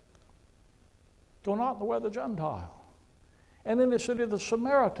 go not in the way of the Gentile. And in the city of the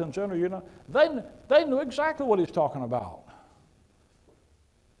Samaritans, they knew exactly what he's talking about.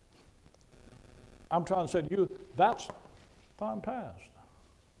 I'm trying to say to you, that's time past.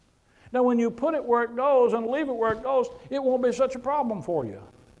 Now, when you put it where it goes and leave it where it goes, it won't be such a problem for you.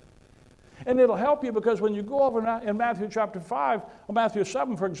 And it'll help you because when you go over in Matthew chapter 5, or Matthew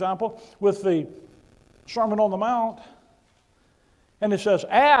 7, for example, with the Sermon on the Mount, and it says,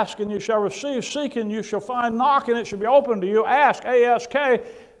 ask and you shall receive, seek and you shall find, knock and it shall be opened to you. Ask, A-S-K,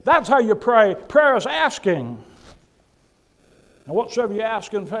 that's how you pray. Prayer is asking. And whatsoever you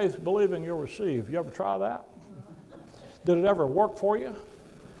ask in faith, believing you'll receive. You ever try that? Did it ever work for you?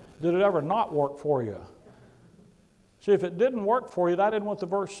 Did it ever not work for you? See, if it didn't work for you, that isn't what the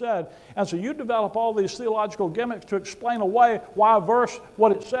verse said. And so you develop all these theological gimmicks to explain away why a verse,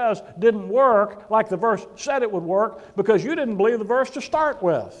 what it says, didn't work like the verse said it would work because you didn't believe the verse to start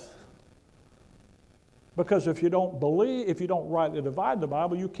with. Because if you don't rightly divide the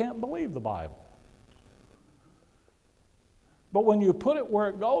Bible, you can't believe the Bible. But when you put it where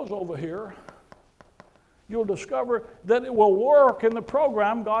it goes over here, you'll discover that it will work in the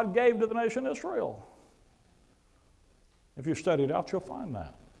program God gave to the nation Israel. If you study it out, you'll find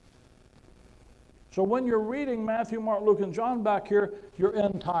that. So when you're reading Matthew, Mark, Luke, and John back here, you're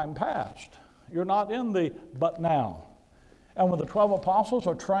in time past. You're not in the but now. And when the 12 apostles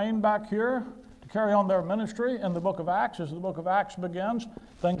are trained back here to carry on their ministry in the book of Acts. As the book of Acts begins,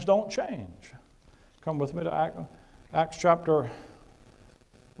 things don't change. Come with me to Acts chapter,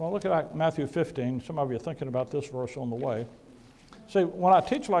 well, look at Matthew 15. Some of you are thinking about this verse on the way. See, when I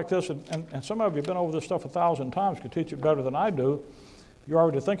teach like this, and some of you have been over this stuff 1,000 times, could teach it better than I do, you're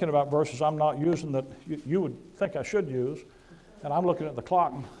already thinking about verses I'm not using that you would think I should use. And I'm looking at the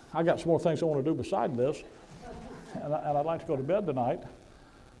clock, and I got some more things I want to do beside this. And I'd like to go to bed tonight.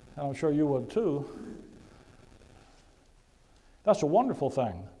 And I'm sure you would too. That's a wonderful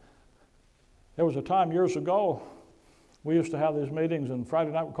thing. There was a time years ago, we used to have these meetings, and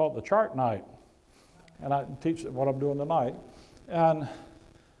Friday night we called it the chart night. And I teach what I'm doing tonight. And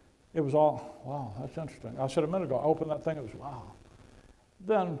it was all, wow, that's interesting. I said a minute ago, I opened that thing, it was, wow.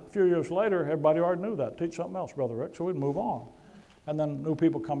 Then a few years later, everybody already knew that. Teach something else, Brother Rick, so we'd move on. And then new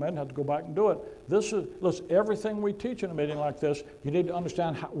people come in, had to go back and do it. Listen, everything we teach in a meeting like this, you need to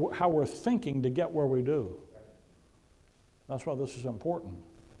understand how we're thinking to get where we do. That's why this is important.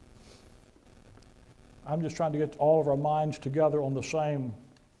 I'm just trying to get all of our minds together in the same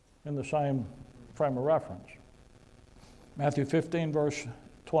frame of reference. Matthew 15, verse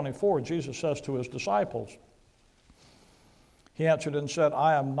 24, Jesus says to his disciples, he answered and said,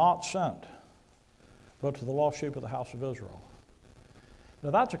 I am not sent, but to the lost sheep of the house of Israel.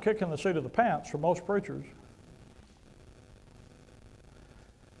 Now that's a kick in the seat of the pants for most preachers.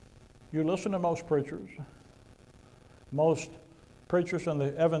 You listen to most preachers in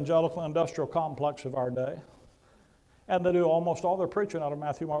the evangelical industrial complex of our day, and they do almost all their preaching out of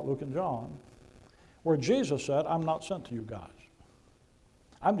Matthew, Mark, Luke, and John, where Jesus said, I'm not sent to you guys.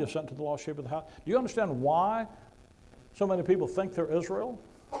 I'm just sent to the lost sheep of the house. Do you understand why so many people think they're Israel?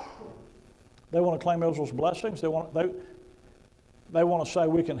 They want to claim Israel's blessings. They want to say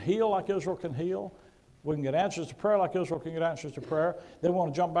we can heal like Israel can heal. We can get answers to prayer like Israel can get answers to prayer. They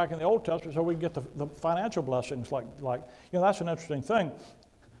want to jump back in the Old Testament so we can get the financial blessings like that's an interesting thing.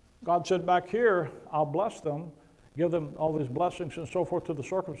 God said back here, I'll bless them, give them all these blessings and so forth to the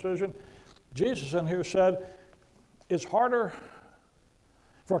circumcision. Jesus in here said, it's harder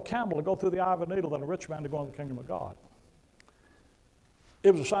for a camel to go through the eye of a needle than a rich man to go into the kingdom of God.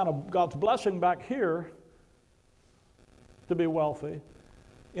 It was a sign of God's blessing back here to be wealthy.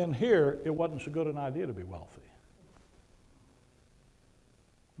 In here, it wasn't so good an idea to be wealthy.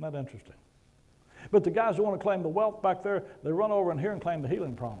 Isn't that interesting? But the guys who want to claim the wealth back there, they run over in here and claim the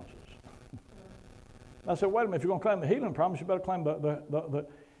healing promises. I said, wait a minute, if you're going to claim the healing promise, you better claim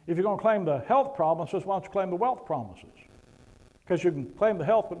if you're going to claim the health promises, why don't you claim the wealth promises? Because you can claim the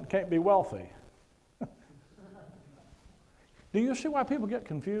health, but you can't be wealthy. Do you see why people get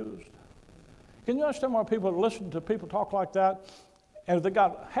confused? Can you understand why people listen to people talk like that? And if they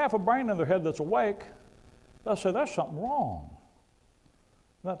got half a brain in their head that's awake, they'll say, there's something wrong.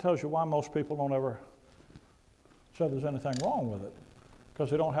 And that tells you why most people don't ever say there's anything wrong with it.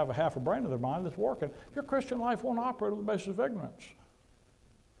 Because they don't have a half a brain in their mind that's working. Your Christian life won't operate on the basis of ignorance.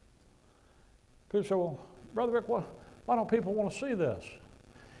 People say, well, Brother Rick, why don't people want to see this?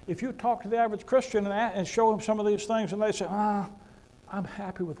 If you talk to the average Christian and show them some of these things and they say, I'm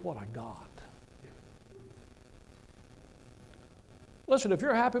happy with what I got. Listen, if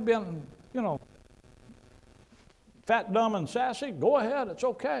you're happy being, fat, dumb, and sassy, go ahead, it's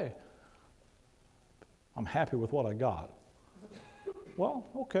okay. I'm happy with what I got. Well,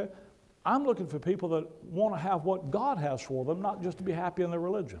 okay. I'm looking for people that want to have what God has for them, not just to be happy in their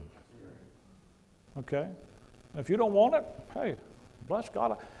religion. Okay? If you don't want it, hey, bless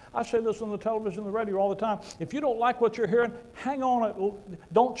God. I say this on the television and the radio all the time. If you don't like what you're hearing, hang on it.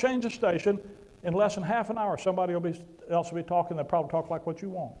 Don't change the station. In less than half an hour, somebody else will be talking. They'll probably talk like what you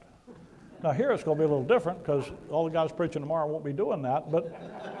want. Now here it's going to be a little different because all the guys preaching tomorrow won't be doing that, but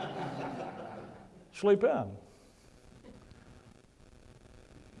sleep in.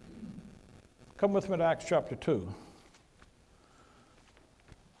 Come with me to Acts chapter 2.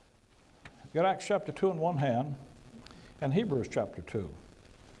 Get Acts chapter 2 in one hand and Hebrews chapter 2.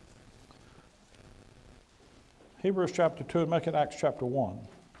 Hebrews chapter 2 and make it Acts chapter 1.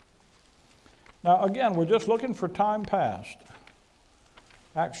 Now again, we're just looking for time past.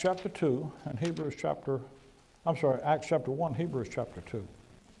 Acts chapter 2 and Acts chapter 1, Hebrews chapter 2.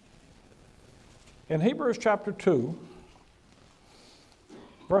 In Hebrews chapter 2,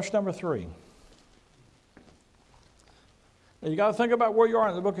 verse number 3. Now you got to think about where you are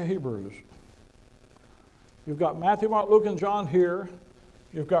in the book of Hebrews. You've got Matthew, Mark, Luke, and John here.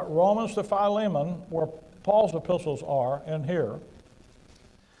 You've got Romans to Philemon, where Paul's epistles are in here.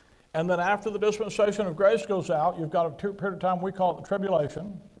 And then after the dispensation of grace goes out, you've got a period of time we call it the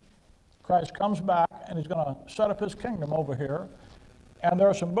tribulation. Christ comes back, and he's going to set up his kingdom over here. And there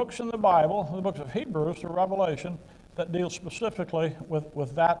are some books in the Bible, the books of Hebrews to Revelation, that deal specifically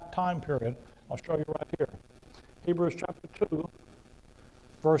with that time period. I'll show you right here. Hebrews chapter 2,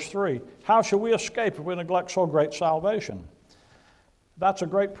 verse 3. How shall we escape if we neglect so great salvation? That's a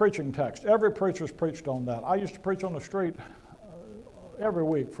great preaching text. Every preacher's preached on that. I used to preach on the street every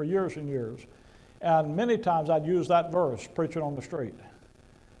week for years and years. And many times I'd use that verse, preaching on the street.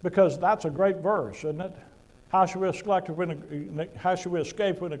 Because that's a great verse, isn't it? How should we escape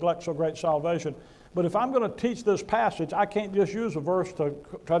if we neglect so great salvation? But if I'm going to teach this passage, I can't just use a verse to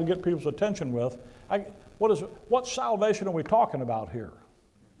try to get people's attention with. What salvation are we talking about here?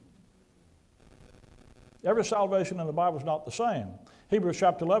 Every salvation in the Bible is not the same. Hebrews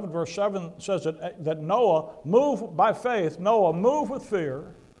chapter 11, verse 7 says that Noah moved by faith, Noah moved with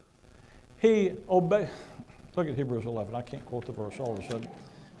fear. He obeyed. Look at Hebrews 11. I can't quote the verse all of a sudden.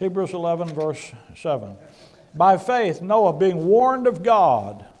 Hebrews 11, verse 7. By faith, Noah, being warned of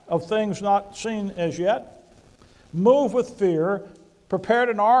God of things not seen as yet, moved with fear, prepared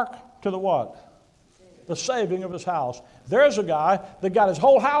an ark to the what? The saving of his house. There's a guy that got his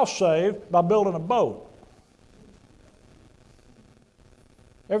whole house saved by building a boat.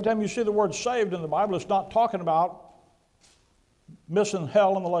 Every time you see the word saved in the Bible, it's not talking about missing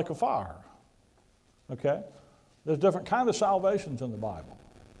hell in the lake of fire. Okay? There's different kinds of salvations in the Bible.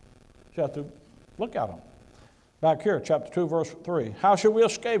 You have to look at them. Back here, chapter 2, verse 3. How shall we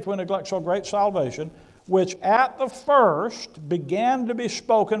escape if we neglect so great salvation, which at the first began to be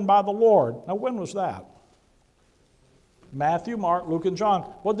spoken by the Lord? Now, when was that? Matthew, Mark, Luke, and John.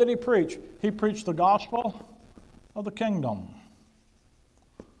 What did he preach? He preached the gospel of the kingdom.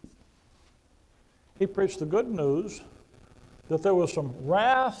 He preached the good news that there was some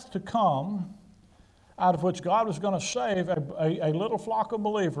wrath to come out of which God was going to save a little flock of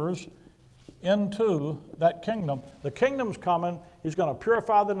believers into that kingdom. The kingdom's coming. He's going to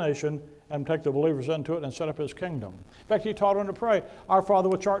purify the nation and take the believers into it and set up his kingdom. In fact, he taught them to pray, Our Father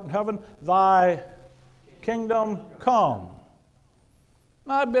which art in heaven, thy kingdom come.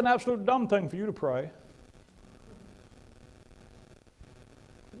 Now, it'd be an absolute dumb thing for you to pray.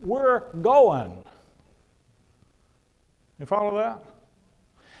 We're going. You follow that?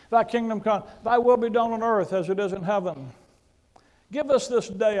 Thy kingdom come. Thy will be done on earth as it is in heaven. Give us this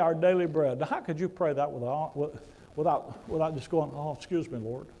day our daily bread. Now, how could you pray that without just going, oh, excuse me,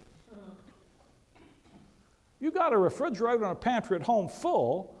 Lord? You got a refrigerator and a pantry at home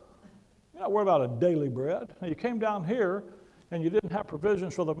full. You're not worried about a daily bread. Now, you came down here and you didn't have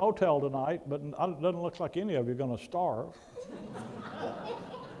provisions for the motel tonight, but it doesn't look like any of you are going to starve.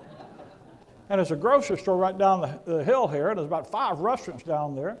 And there's a grocery store right down the hill here, and there's about 5 restaurants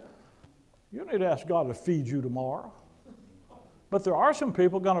down there. You need to ask God to feed you tomorrow. But there are some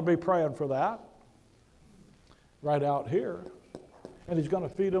people going to be praying for that right out here. And he's going to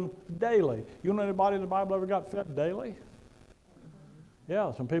feed them daily. You know anybody in the Bible ever got fed daily?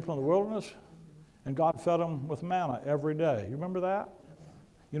 Yeah, some people in the wilderness, and God fed them with manna every day. You remember that?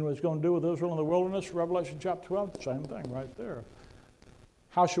 You know what he's going to do with Israel in the wilderness? Revelation chapter 12, same thing right there.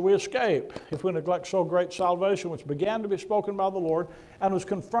 How shall we escape if we neglect so great salvation, which began to be spoken by the Lord, and was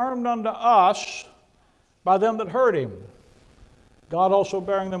confirmed unto us by them that heard him? God also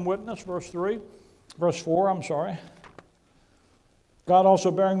bearing them witness, verse 4, God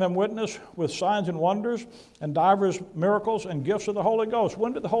also bearing them witness with signs and wonders and divers miracles and gifts of the Holy Ghost.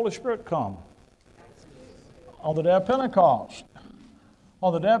 When did the Holy Spirit come? On the day of Pentecost.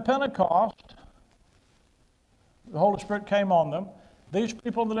 On the day of Pentecost, the Holy Spirit came on them. These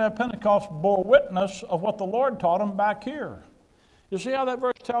people on the day of Pentecost bore witness of what the Lord taught them back here. You see how that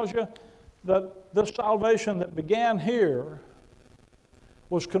verse tells you that this salvation that began here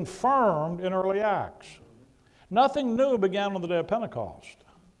was confirmed in early Acts. Nothing new began on the day of Pentecost.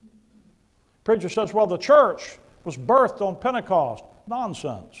 Preacher says, well, the church was birthed on Pentecost.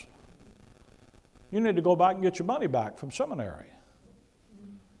 Nonsense. You need to go back and get your money back from seminary.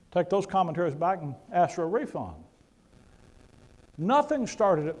 Take those commentaries back and ask for a refund. Nothing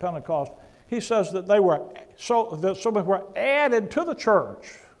started at Pentecost. He says that some were added to the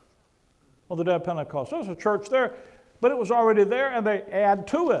church on the day of Pentecost. There was a church there, but it was already there, and they add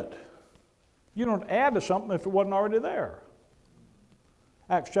to it. You don't add to something if it wasn't already there.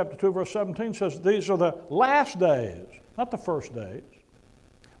 Acts chapter 2, verse 17 says, these are the last days, not the first days.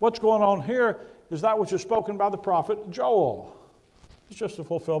 What's going on here is that which is spoken by the prophet Joel. It's just the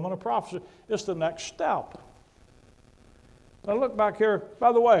fulfillment of prophecy. It's the next step. Now look back here.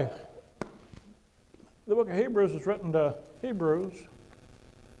 By the way, the book of Hebrews is written to Hebrews.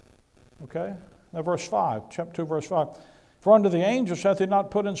 Okay? Now verse 5, chapter 2, verse 5. For unto the angels hath he not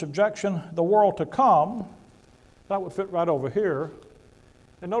put in subjection the world to come. That would fit right over here.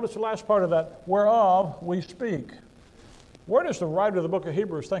 And notice the last part of that, whereof we speak. Where does the writer of the book of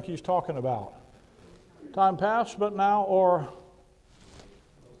Hebrews think he's talking about? Time past, but now, or?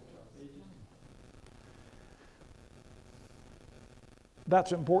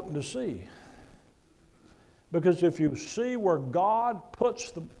 That's important to see. Because if you see where God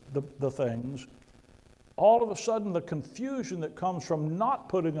puts the things, all of a sudden the confusion that comes from not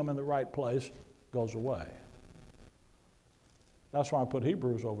putting them in the right place goes away. That's why I put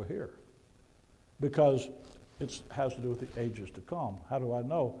Hebrews over here. Because it has to do with the ages to come. How do I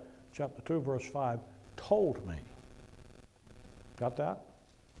know? Chapter 2, verse 5 told me. Got that?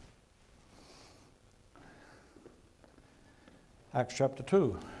 Acts chapter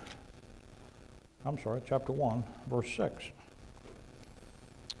 1, verse 6.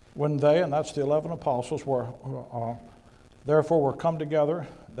 When they, and that's the 11 apostles, therefore were come together,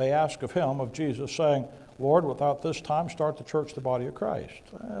 they asked of him, of Jesus, saying, Lord, without this time start the church, the body of Christ.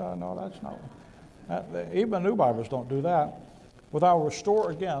 No, that's not. Even the new Bibles don't do that. Without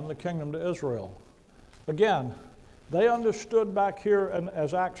restore again the kingdom to Israel. Again, they understood back here, and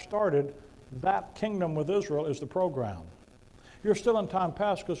as Acts started, that kingdom with Israel is the program. You're still in time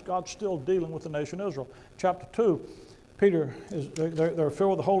past because God's still dealing with the nation Israel. Chapter 2, Peter, they're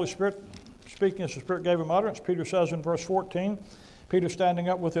filled with the Holy Spirit, speaking as the Spirit gave him utterance. Peter says in verse 14, Peter standing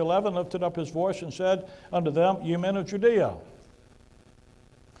up with the 11 lifted up his voice and said unto them, Ye men of Judea.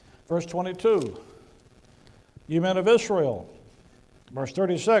 Verse 22, Ye men of Israel. Verse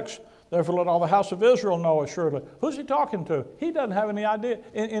 36, therefore let all the house of Israel know assuredly. Who's he talking to? He doesn't have any idea,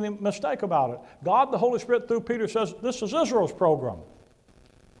 any mistake about it. God, the Holy Spirit, through Peter says, this is Israel's program.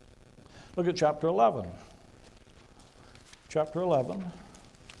 Look at chapter 11. Chapter 11,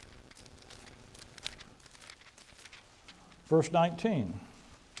 verse 19.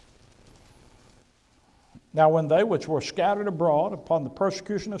 Now when they which were scattered abroad upon the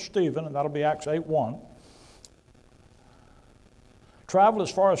persecution of Stephen, and that'll be Acts 8:1, traveled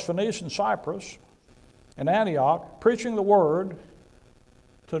as far as Phoenicia and Cyprus and Antioch, preaching the word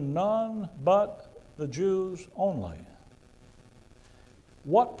to none but the Jews only.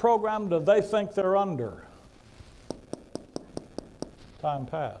 What program do they think they're under? Time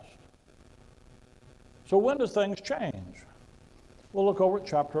past. So when do things change? We'll look over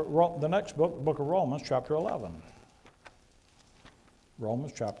at the next book, the book of Romans, chapter 11.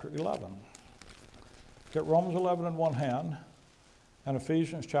 Romans chapter 11. Get Romans 11 in one hand, and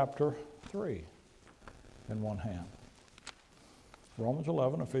Ephesians chapter 3 in one hand. Romans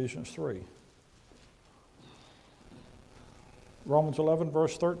 11, Ephesians 3. Romans 11,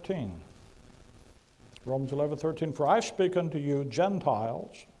 verse 13. Romans 11, 13. For I speak unto you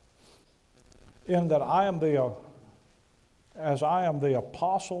Gentiles, in that as I am the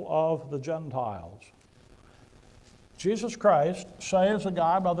apostle of the Gentiles. Jesus Christ saves a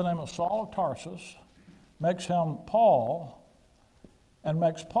guy by the name of Saul of Tarsus, makes him Paul, and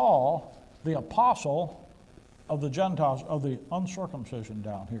makes Paul the apostle of the Gentiles, of the uncircumcision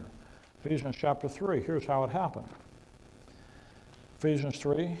down here. Ephesians chapter 3, here's how it happened. Ephesians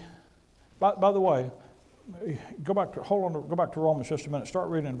 3. By the way, go back to Romans just a minute. Start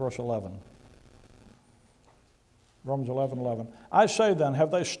reading in verse 11. Romans 11:11. I say then,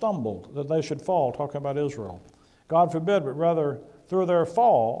 have they stumbled that they should fall, talking about Israel? God forbid, but rather through their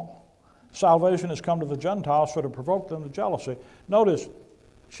fall, salvation has come to the Gentiles for to provoke them to jealousy. Notice,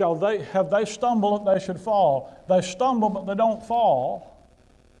 have they stumbled that they should fall? They stumble, but they don't fall.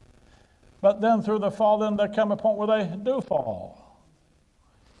 But then through the fall, then there come a point where they do fall.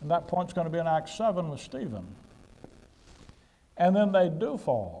 And that point's going to be in Acts 7 with Stephen. And then they do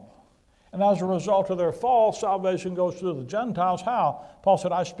fall. And as a result of their fall, salvation goes to the Gentiles. How? Paul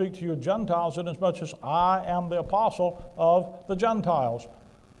said, I speak to you Gentiles inasmuch as I am the apostle of the Gentiles.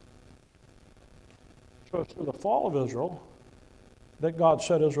 So it's through the fall of Israel that God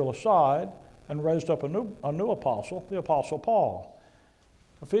set Israel aside and raised up a new apostle, the Apostle Paul.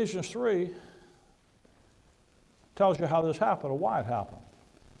 Ephesians 3 tells you how this happened or why it happened.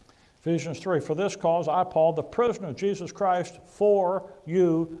 Ephesians 3, for this cause I, Paul, the prisoner of Jesus Christ, for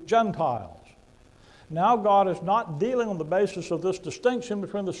you Gentiles. Now God is not dealing on the basis of this distinction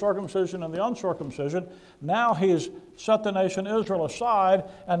between the circumcision and the uncircumcision. Now he's set the nation Israel aside,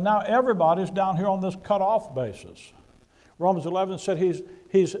 and now everybody's down here on this cut-off basis. Romans 11 said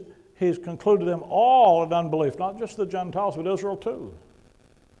he's concluded them all in unbelief, not just the Gentiles, but Israel too,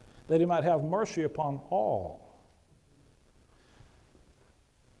 that he might have mercy upon all.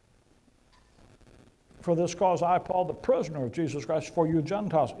 For this cause I, Paul, the prisoner of Jesus Christ, for you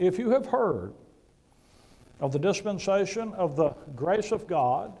Gentiles. If you have heard of the dispensation of the grace of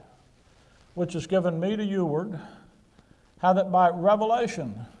God, which is given me to youward, How that by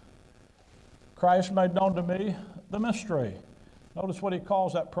revelation Christ made known to me the mystery. Notice what he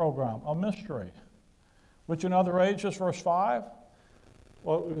calls that program, a mystery. Which in other ages, verse 5,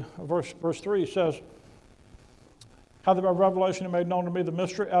 well, verse 3 says, how that by revelation he made known to me the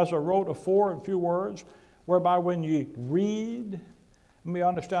mystery, as I wrote afore in few words, whereby when ye read, you may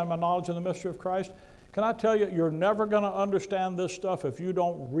understand my knowledge of the mystery of Christ. Can I tell you, you're never going to understand this stuff if you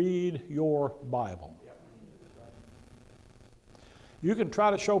don't read your Bible. You can try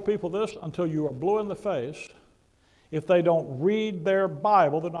to show people this until you are blue in the face. If they don't read their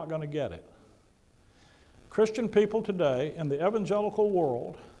Bible, they're not going to get it. Christian people today in the evangelical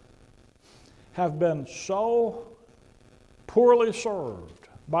world have been so poorly served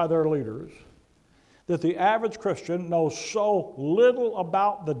by their leaders that the average Christian knows so little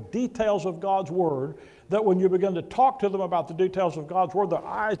about the details of God's Word that when you begin to talk to them about the details of God's Word, their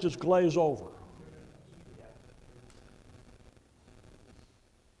eyes just glaze over.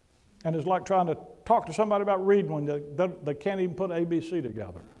 And it's like trying to talk to somebody about reading when they can't even put ABC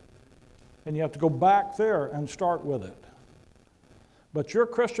together. And you have to go back there and start with it. But your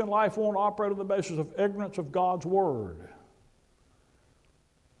Christian life won't operate on the basis of ignorance of God's Word.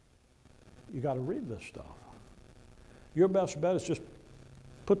 You got to read this stuff. Your best bet is just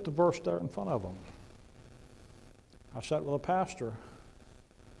put the verse there in front of them. I sat with a pastor.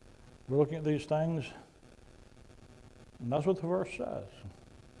 We're looking at these things, and that's what the verse says.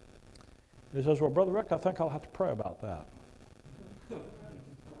 He says, well, Brother Rick, I think I'll have to pray about that.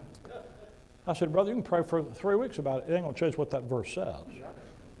 I said, brother, you can pray for 3 weeks about it. It ain't going to change what that verse says.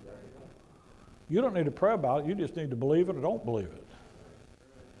 You don't need to pray about it. You just need to believe it or don't believe it.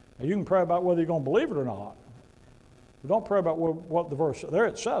 And you can pray about whether you're going to believe it or not. But don't pray about what the verse says. There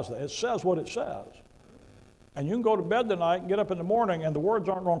it says that. It says what it says. And you can go to bed tonight and get up in the morning and the words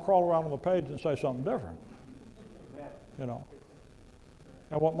aren't going to crawl around on the page and say something different. You know.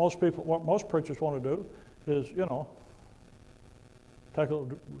 And what most preachers want to do is, you know, drink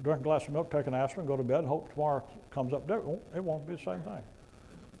a glass of milk, take an aspirin, go to bed, hope tomorrow comes up different. It won't be the same thing.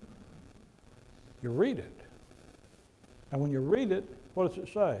 You read it. And when you read it, what does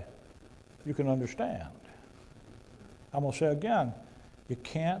it say? You can understand. I'm going to say again, you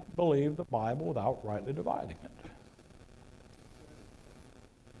can't believe the Bible without rightly dividing it.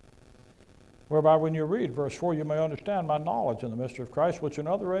 Whereby when you read verse 4, you may understand my knowledge in the mystery of Christ, which in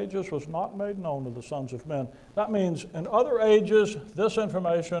other ages was not made known to the sons of men. That means in other ages, this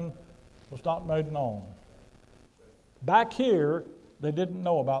information was not made known. Back here, they didn't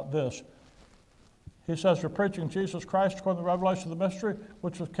know about this. He says, we're preaching Jesus Christ according to the revelation of the mystery,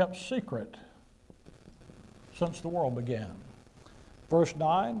 which was kept secret since the world began. Verse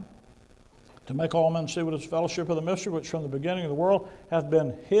 9, to make all men see what is fellowship of the mystery, which from the beginning of the world hath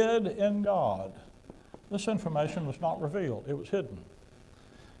been hid in God. This information was not revealed. It was hidden.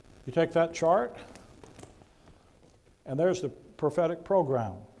 You take that chart, and there's the prophetic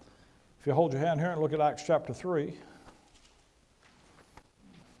program. If you hold your hand here and look at Acts chapter 3,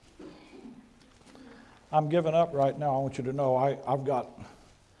 I'm giving up right now. I want you to know I've got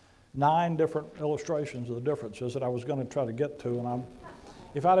 9 different illustrations of the differences that I was going to try to get to, and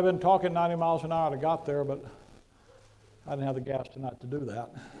if I'd have been talking 90 miles an hour, I'd have got there, but I didn't have the gas tonight to do that.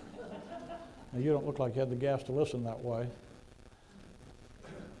 Now, you don't look like you had the gas to listen that way.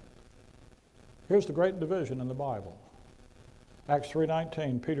 Here's the great division in the Bible. Acts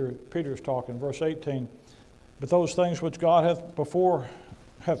 3:19, Peter's talking, verse 18. But those things which God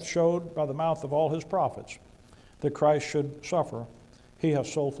hath showed by the mouth of all his prophets, that Christ should suffer, he hath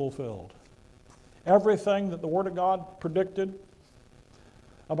so fulfilled. Everything that the Word of God predicted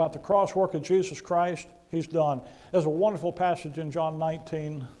about the cross work of Jesus Christ, he's done. There's a wonderful passage in John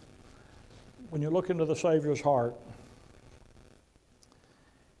 19 when you look into the Savior's heart.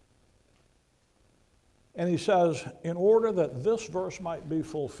 And he says, in order that this verse might be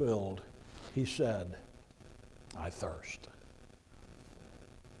fulfilled, he said, I thirst.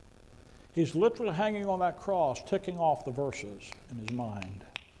 He's literally hanging on that cross, ticking off the verses in his mind.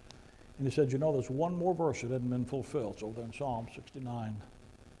 And he said, you know, there's one more verse that hadn't been fulfilled. It's over in Psalm 69.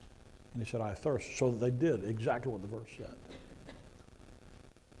 And he said, I thirst. So they did exactly what the verse said.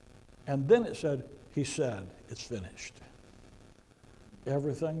 And then it said, he said, it's finished.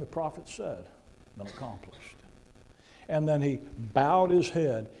 Everything the prophet said, been accomplished. And then he bowed his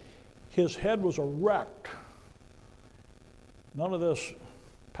head. His head was erect. None of this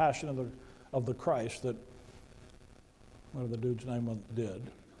passion of the Christ that, whatever the dude's name was, did.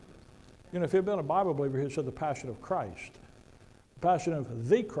 You know, if he'd been a Bible believer, he'd said the passion of Christ. The passion of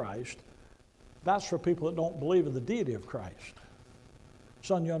the Christ, that's for people that don't believe in the deity of Christ.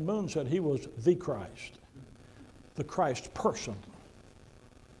 Sun Myung Moon said he was the Christ. the Christ person.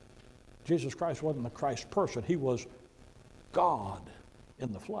 Jesus Christ wasn't the Christ person. He was God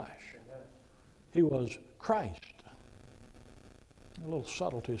in the flesh. He was Christ. A little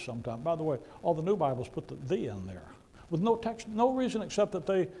subtlety sometimes. By the way, all the new Bibles put the in there with no text, no reason except that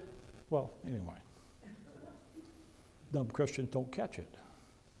they, well, anyway. Dumb Christians don't catch it.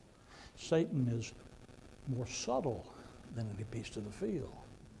 Satan is more subtle than any beast of the field.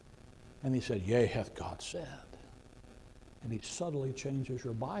 And he said, yea, hath God said. And he subtly changes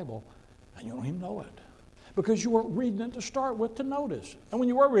your Bible, and you don't even know it. Because you weren't reading it to start with to notice. And when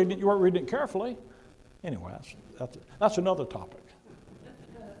you were reading it, you weren't reading it carefully. Anyway, that's another topic.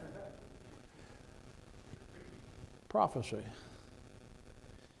 Prophecy.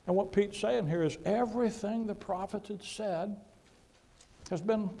 And what Pete's saying here is everything the prophets had said has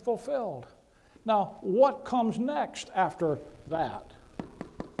been fulfilled. Now, what comes next after that?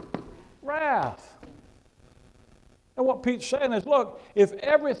 Wrath. And what Pete's saying is, look, if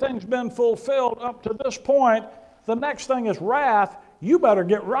everything's been fulfilled up to this point, the next thing is wrath. You better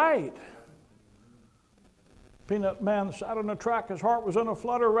get right. Peanut man sat on the track, his heart was in a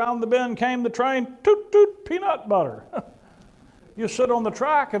flutter, round the bend came the train, toot, toot, peanut butter. You sit on the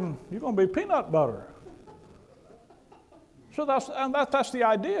track and you're going to be peanut butter. So that's the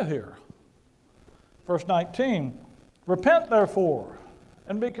idea here. Verse 19, repent therefore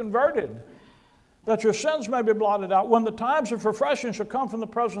and be converted, that your sins may be blotted out, when the times of refreshing shall come from the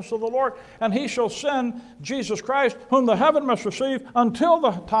presence of the Lord, and he shall send Jesus Christ, whom the heaven must receive until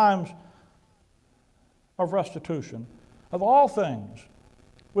the times of restitution of all things,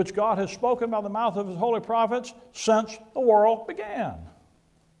 which God has spoken by the mouth of his holy prophets since the world began.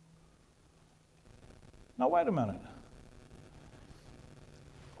 Now wait a minute.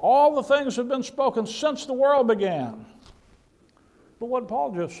 All the things have been spoken since the world began. But what did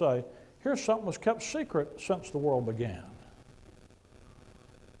Paul just say? Here's something that was kept secret since the world began.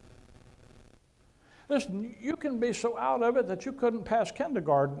 Listen, you can be so out of it that you couldn't pass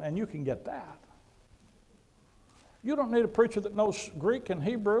kindergarten, and you can get that. You don't need a preacher that knows Greek and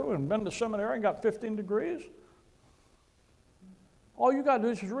Hebrew and been to seminary and got 15 degrees. All you got to do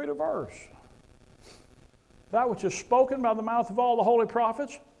is just read a verse. That which is spoken by the mouth of all the holy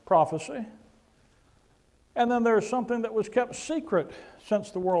prophets, prophecy. And then there's something that was kept secret since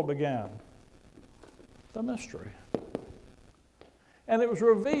the world began, the mystery. And it was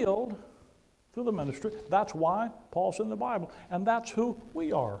revealed through the ministry. That's why Paul's in the Bible. And that's who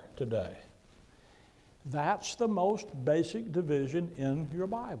we are today. That's the most basic division in your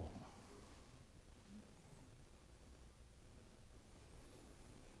Bible.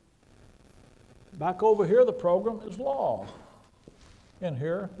 Back over here, the program is law. In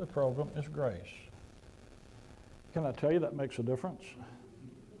here, the program is grace. Can I tell you that makes a difference?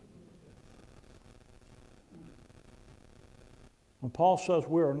 When Paul says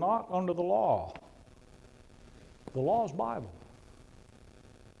we are not under the law is Bible.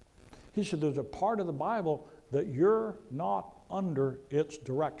 He said there's a part of the Bible that you're not under its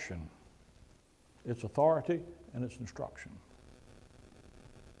direction, its authority, and its instruction.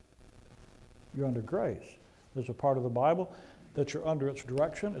 You're under grace. There's a part of the Bible that you're under its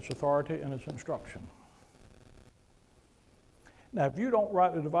direction, its authority, and its instruction. Now, if you don't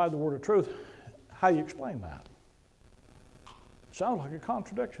rightly divide the word of truth, how do you explain that? Sounds like a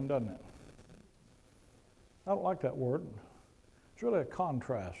contradiction, doesn't it? I don't like that word. It's really a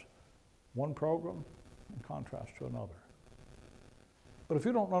contrast. One program in contrast to another. But if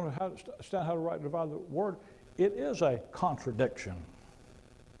you don't understand how to rightly divide the word, it is a contradiction.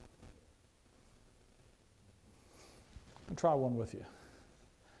 I'll try one with you.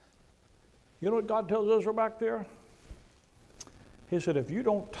 You know what God tells Israel back there? He said, if you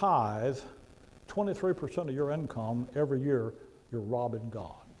don't tithe 23% of your income every year, you're robbing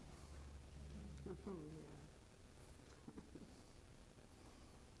God.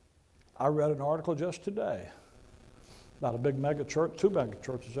 I read an article just today about a big mega church, 2 mega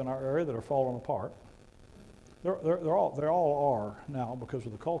churches in our area that are falling apart. They all are now because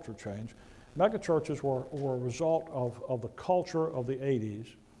of the culture change. Mega churches were a result of the culture of the 80s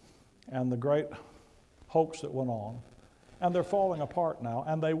and the great hoax that went on. And they're falling apart now,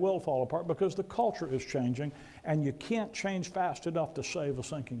 and they will fall apart because the culture is changing, and you can't change fast enough to save a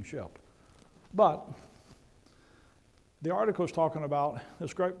sinking ship. But the article is talking about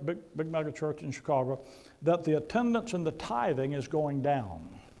this great big mega church in Chicago, that the attendance and the tithing is going down.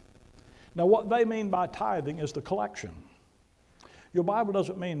 Now, what they mean by tithing is the collection. Your Bible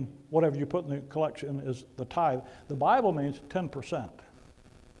doesn't mean whatever you put in the collection is the tithe. The Bible means 10%.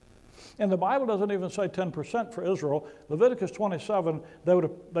 And the Bible doesn't even say 10% for Israel. Leviticus 27, they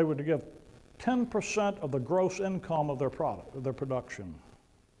would give 10% of the gross income of their product, of their production.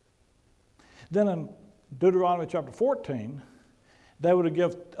 Then in Deuteronomy chapter 14, they would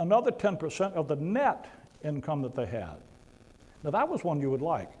give another 10% of the net income that they had. Now that was one you would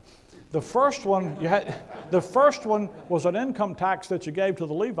like. The first one was an income tax that you gave to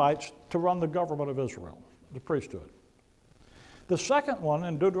the Levites to run the government of Israel, the priesthood. The second one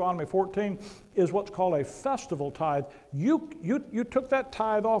in Deuteronomy 14 is what's called a festival tithe. You took that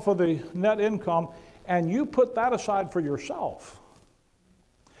tithe off of the net income and you put that aside for yourself.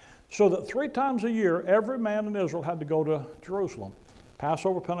 So that 3 times a year, every man in Israel had to go to Jerusalem,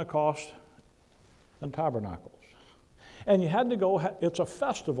 Passover, Pentecost, and Tabernacles. And you had to go, it's a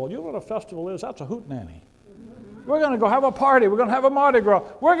festival. You know what a festival is? That's a hootenanny. We're going to go have a party. We're going to have a Mardi Gras.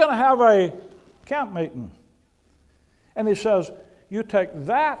 We're going to have a camp meeting. And he says, you take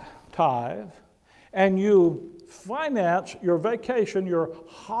that tithe and you finance your vacation, your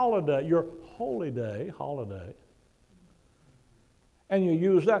holiday, your holy day, and you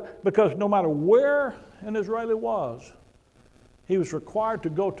use that because no matter where an Israeli was, he was required to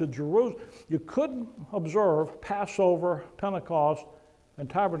go to Jerusalem. You couldn't observe Passover, Pentecost, and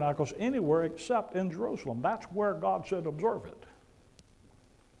Tabernacles anywhere except in Jerusalem. That's where God said observe it.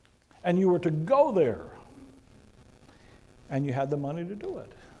 And you were to go there. And you had the money to do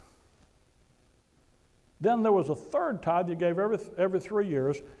it. Then there was a third tithe you gave every 3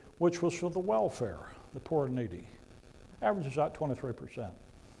 years, which was for the welfare, the poor and needy. Averages out 23%.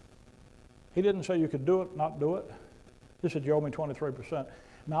 He didn't say you could do it, not do it. He said, you owe me 23%.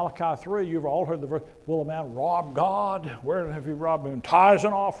 Malachi 3, you've all heard the verse, will a man rob God? Where have you robbed him? Tithes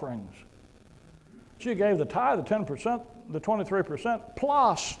and offerings. So you gave the tithe, the 10%, the 23%,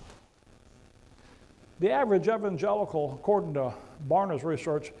 plus the average evangelical, according to Barna's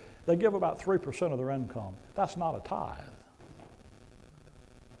research, they give about 3% of their income. That's not a tithe.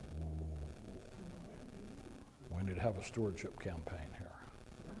 We need to have a stewardship campaign here.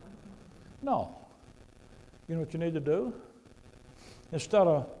 No. You know what you need to do? Instead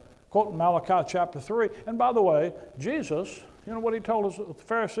of quoting Malachi chapter 3, and by the way, Jesus, you know what he told us, the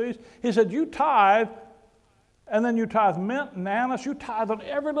Pharisees? He said, you tithe, and then you tithe mint and anise, you tithe on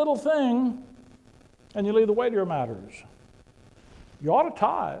every little thing, and you leave the weightier matters. You ought to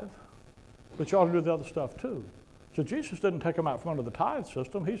tithe, but you ought to do the other stuff too. So Jesus didn't take them out from under the tithe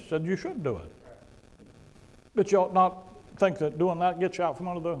system. He said you should do it. But you ought not think that doing that gets you out from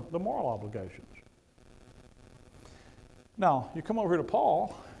under the moral obligations. Now, you come over here to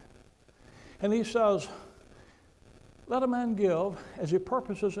Paul, and he says, let a man give as he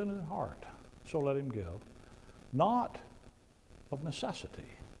purposes in his heart. So let him give, not of necessity.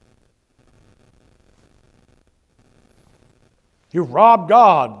 You've robbed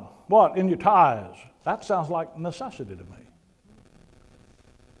God. What? In your tithes. That sounds like necessity to me.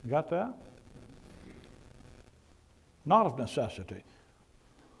 You got that? Not of necessity.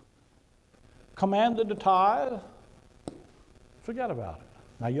 Commanded to tithe. Forget about it.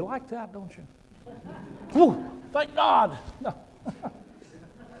 Now you like that, don't you? Whew, thank God. No.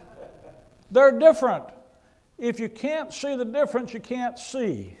 They're different. If you can't see the difference, you can't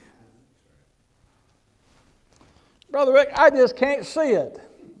see. Brother Rick, I just can't see it.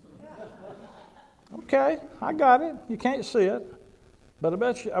 Okay, I got it. You can't see it. But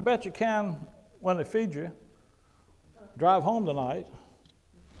I bet you can when they feed you. Drive home tonight.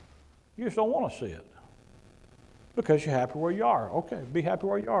 You just don't want to see it. Because you're happy where you are. Okay, be happy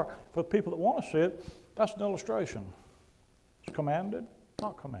where you are. For the people that want to see it, that's an illustration. It's commanded,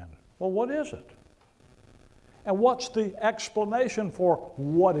 not commanded. Well, what is it? And what's the explanation for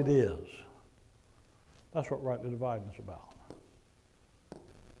what it is? That's what rightly dividing is about.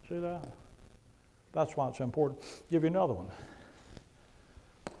 See that? That's why it's important. Give you another one.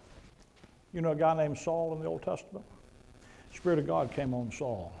 You know a guy named Saul in the Old Testament? The Spirit of God came on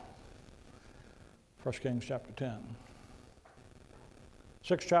Saul. 1 Kings chapter 10.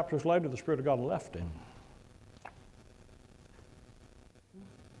 6 chapters later, the Spirit of God left him.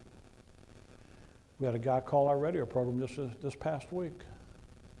 We had a guy call our radio program this past week.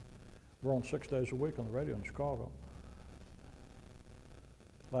 We're on 6 days a week on the radio in Chicago.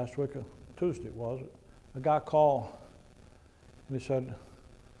 Last week, Tuesday was it? A guy called and he said,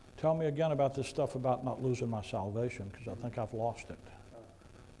 tell me again about this stuff about not losing my salvation because I think I've lost it.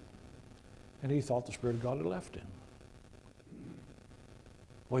 And he thought the Spirit of God had left him.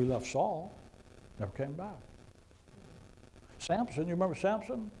 Well, he left Saul, never came back. Samson, you remember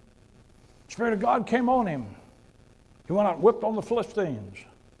Samson? The Spirit of God came on him. He went out and whipped on the Philistines.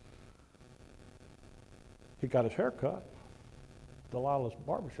 He got his hair cut, Delilah's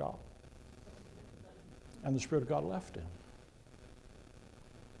barbershop, and the Spirit of God left him.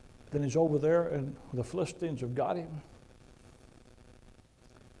 Then he's over there and the Philistines have got him.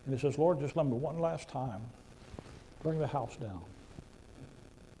 And he says, Lord, just let me one last time bring the house down.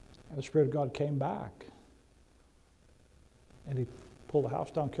 And the Spirit of God came back. And he pulled the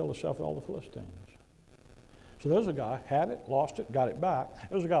house down, killed himself and all the Philistines. So there's a guy, had it, lost it, got it back.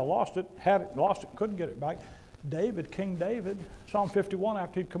 There's a guy, lost it, had it, lost it, couldn't get it back. David, King David, Psalm 51,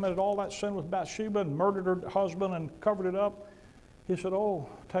 after he'd committed all that sin with Bathsheba and murdered her husband and covered it up, he said, oh,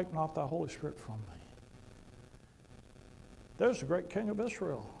 take not thy Holy Spirit from me. There's the great king of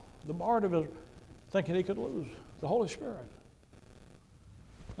Israel, the bard of Israel, thinking he could lose the Holy Spirit.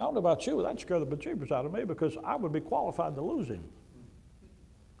 I don't know about you, but that'd scare the bejeebers out of me because I would be qualified to lose him.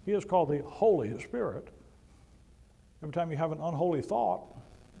 He is called the Holy Spirit. Every time you have an unholy thought,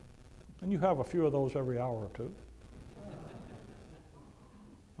 and you have a few of those every hour or two.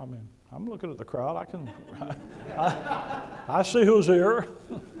 I mean, I'm looking at the crowd. I see who's here.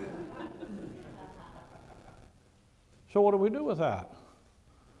 So what do we do with that?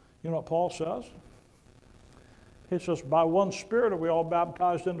 You know what Paul says? He says, by one Spirit are we all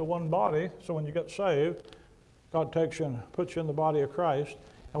baptized into one body. So when you get saved, God takes you and puts you in the body of Christ.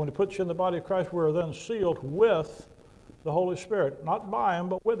 And when he puts you in the body of Christ, we're then sealed with the Holy Spirit. Not by him,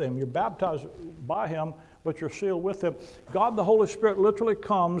 but with him. You're baptized by him, but you're sealed with him. God, the Holy Spirit, literally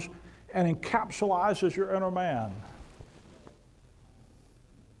comes and encapsulizes your inner man.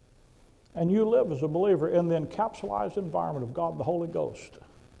 And you live as a believer in the encapsulated environment of God, the Holy Ghost.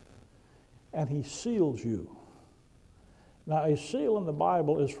 And he seals you. Now, a seal in the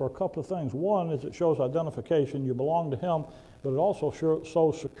Bible is for a couple of things. One is it shows identification. You belong to him, but it also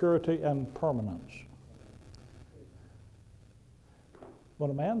shows security and permanence. When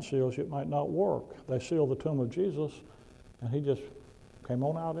a man seals you, it might not work. They sealed the tomb of Jesus, and he just came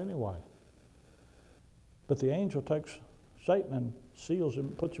on out anyway. But the angel takes Satan and seals him,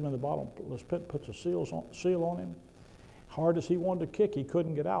 puts him in the bottomless pit, puts a seal on him. Hard as he wanted to kick, he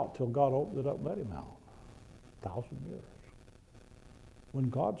couldn't get out till God opened it up and let him out. 1,000 years. When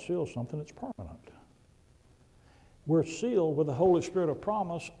God seals something, it's permanent. We're sealed with the Holy Spirit of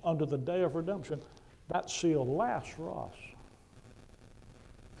promise under the day of redemption. That seal lasts for us.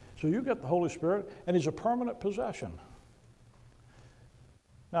 So you get the Holy Spirit, and he's a permanent possession.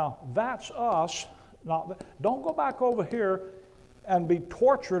 Now, that's us. Now, don't go back over here and be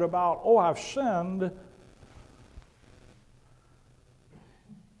tortured about, oh, I've sinned.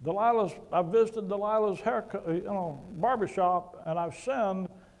 I've visited Delilah's barbershop, and I've sinned.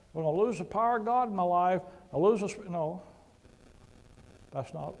 I'm going to lose the power of God in my life. No,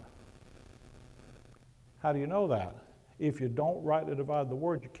 that's not. How do you know that? If you don't rightly divide the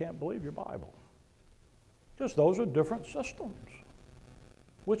word, you can't believe your Bible. Just those are different systems.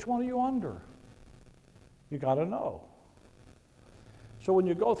 Which one are you under? You got to know. So when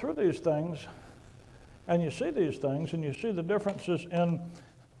you go through these things, and you see these things, and you see the differences in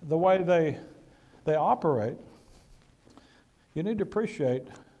the way they operate, you need to appreciate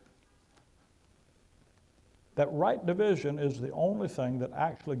that right division is the only thing that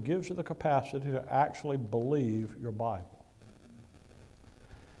actually gives you the capacity to actually believe your Bible.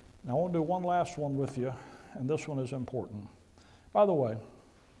 Now I want to do one last one with you, and this one is important. By the way,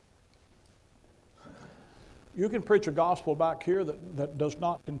 you can preach a gospel back here that does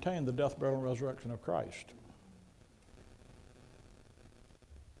not contain the death, burial, and resurrection of Christ.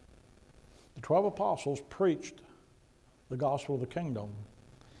 The 12 apostles preached the gospel of the kingdom.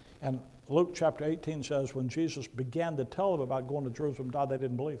 And Luke chapter 18 says when Jesus began to tell them about going to Jerusalem to die, they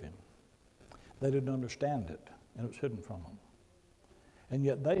didn't believe him. They didn't understand it, and it was hidden from them. And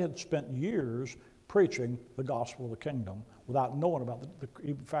yet they had spent years preaching the gospel of the kingdom without knowing about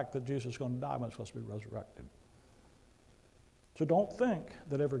the fact that Jesus is going to die and is supposed to be resurrected. So don't think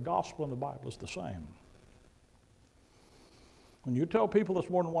that every gospel in the Bible is the same. When you tell people there's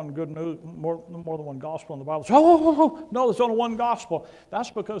more than one good news, more than one gospel in the Bible, say, no, there's only one gospel.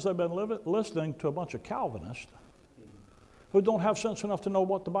 That's because they've been listening to a bunch of Calvinists who don't have sense enough to know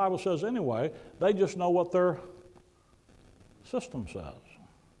what the Bible says anyway. They just know what their system says.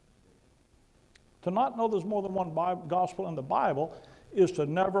 To not know there's more than one gospel in the Bible is to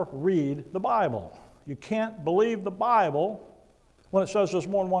never read the Bible. You can't believe the Bible when it says there's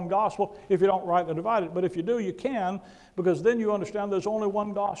more than one gospel if you don't rightly divide it. But if you do, you can, because then you understand there's only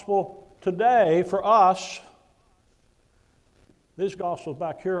one gospel today for us. These gospels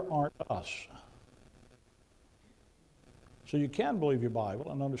back here aren't us. So you can believe your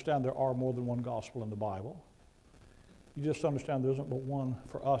Bible and understand there are more than one gospel in the Bible. You just understand there isn't but one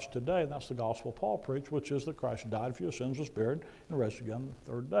for us today, and that's the gospel Paul preached, which is that Christ died for your sins, was buried, and raised again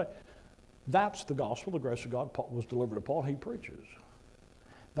the third day. That's the gospel, the grace of God was delivered to Paul, he preaches.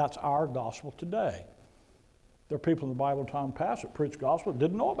 That's our gospel today. There are people in the Bible time past that preach gospel that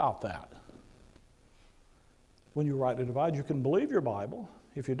didn't know about that. When you rightly divide, you can believe your Bible.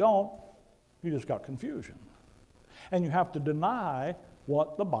 If you don't, you just got confusion. And you have to deny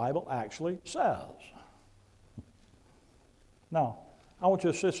what the Bible actually says. Now, I want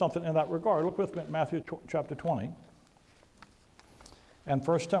you to say something in that regard. Look with me at Matthew chapter 20 and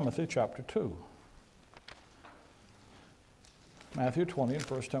 1 Timothy chapter 2. Matthew 20 and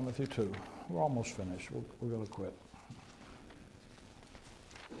 1 Timothy 2. We're almost finished. We're going to quit.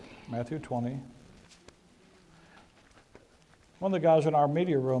 Matthew 20. One of the guys in our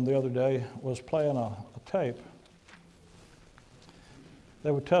media room the other day was playing a tape.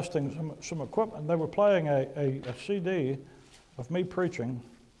 They were testing some equipment. They were playing a CD of me preaching.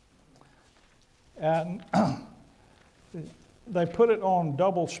 And they put it on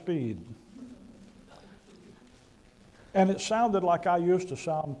double speed. And it sounded like I used to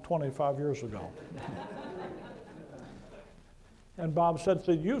sound 25 years ago. And Bob said,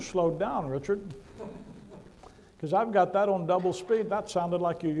 "You slowed down, Richard. Because I've got that on double speed. That sounded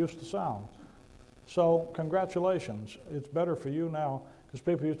like you used to sound." So congratulations. It's better for you now, because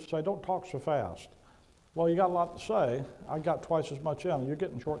people used to say, "Don't talk so fast." Well, you got a lot to say. I got twice as much in. You're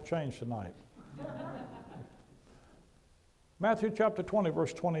getting shortchanged tonight. Matthew chapter 20,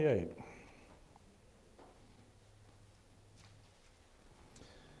 verse 28.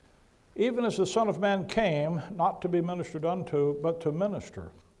 "Even as the Son of Man came, not to be ministered unto, but to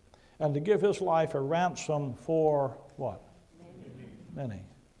minister, and to give his life a ransom for" what? Many.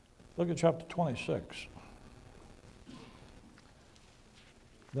 Look at chapter 26.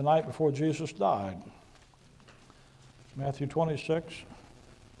 The night before Jesus died. Matthew 26,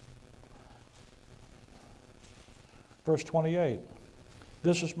 verse 28.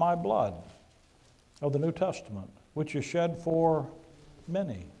 "This is my blood of the New Testament, which is shed for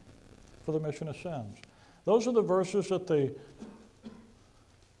many, for the remission of sins." Those are the verses that the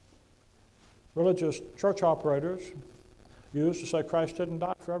religious church operators use to say Christ didn't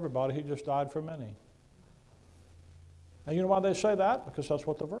die for everybody, he just died for many. And you know why they say that? Because that's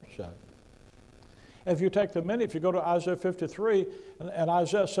what the verse said. If you take the many, if you go to Isaiah 53, and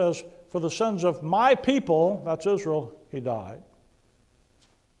Isaiah says, "For the sins of my people," that's Israel, he died.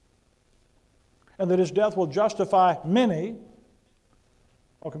 And that his death will justify many,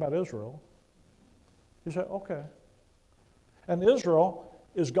 talking about Israel. You say, okay. And Israel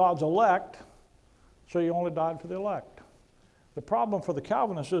is God's elect, so he only died for the elect. The problem for the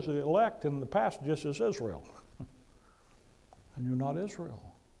Calvinists is the elect in the past just is Israel. And you're not Israel.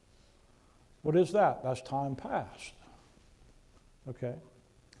 What is that? That's time past. Okay?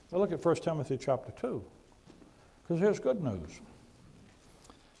 Now look at 1 Timothy chapter 2, because here's good news.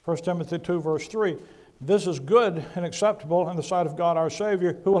 1 Timothy 2, verse 3. "This is good and acceptable in the sight of God our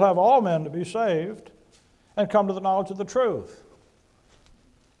Savior, who will have all men to be saved and come to the knowledge of the truth."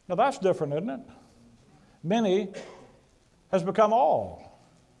 Now that's different, isn't it? Many has become all.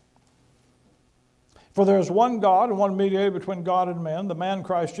 "For there is one God and one mediator between God and men, the man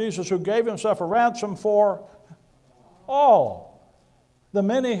Christ Jesus, who gave himself a ransom for all." The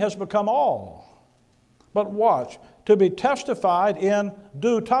many has become all. But watch, "to be testified in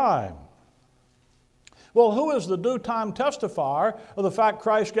due time." Well, who is the due time testifier of the fact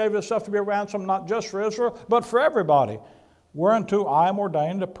Christ gave himself to be a ransom not just for Israel, but for everybody? "Whereunto I am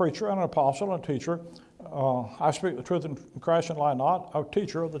ordained a preacher and an apostle and a teacher. I speak the truth in Christ and lie not, a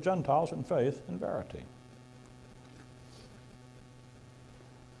teacher of the Gentiles in faith and verity."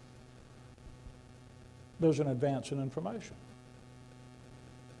 There's an advance in information.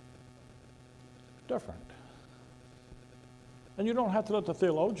 Different. And you don't have to let the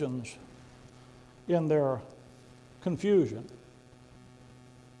theologians, in their confusion,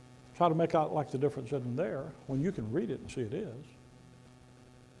 try to make out like the difference isn't there when you can read it and see it is.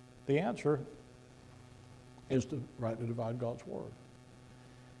 The answer is to rightly divide God's word.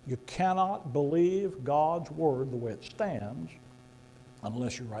 You cannot believe God's word the way it stands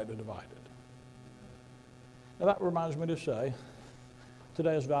unless you rightly divide it. Now that reminds me to say,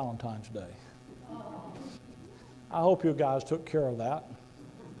 today is Valentine's Day. I hope you guys took care of that.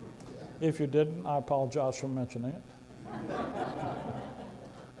 If you didn't, I apologize for mentioning it.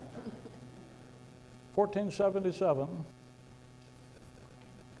 1477.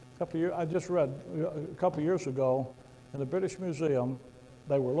 I just read a couple years ago in the British Museum,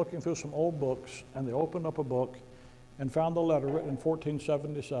 they were looking through some old books, and they opened up a book and found a letter written in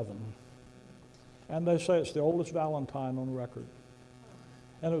 1477. And they say it's the oldest Valentine on record.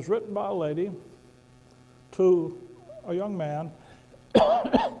 And it was written by a lady to a young man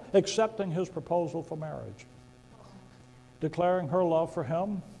accepting his proposal for marriage. declaring her love for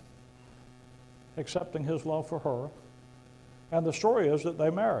him, accepting his love for her. And the story is that they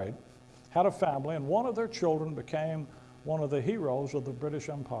married, had a family, and one of their children became one of the heroes of the British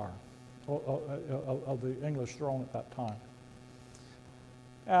Empire, of the English throne at that time.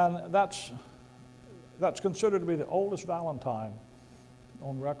 And that's considered to be the oldest Valentine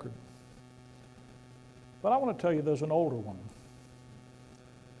on record. But I want to tell you there's an older one.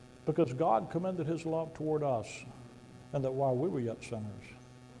 Because God commended his love toward us, and that while we were yet sinners,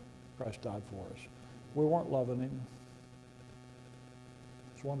 Christ died for us. We weren't loving him.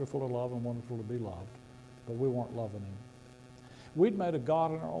 It's wonderful to love and wonderful to be loved, but we weren't loving him. We'd made a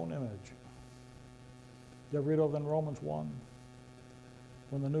God in our own image. You ever read over in Romans 1?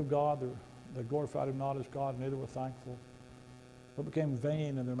 When they knew God, they glorified him not as God, neither were thankful. But became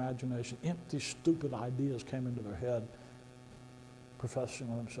vain in their imagination. Empty, stupid ideas came into their head.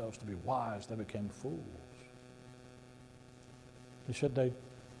 Professing themselves to be wise, they became fools. He said they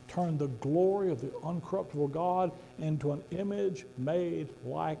turned the glory of the uncorruptible God into an image made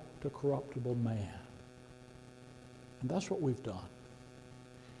like the corruptible man. And that's what we've done.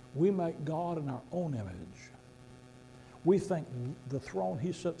 We make God in our own image. We think the throne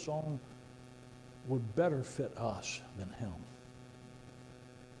he sits on would better fit us than him.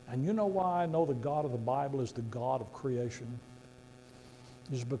 And you know why I know the God of the Bible is the God of creation?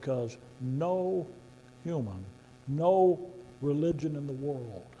 Is because no human, no religion in the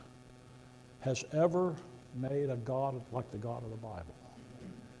world has ever made a God like the God of the Bible.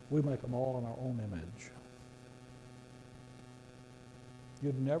 We make them all in our own image.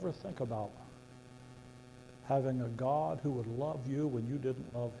 You'd never think about having a God who would love you when you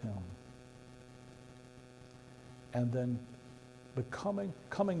didn't love him. And then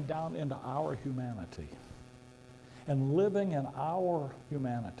coming down into our humanity and living in our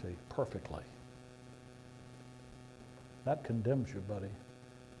humanity perfectly. That condemns you, buddy.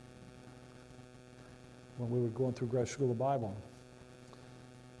 When we were going through Grace School of Bible,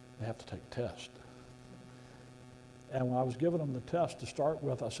 they have to take tests. And when I was giving them the test to start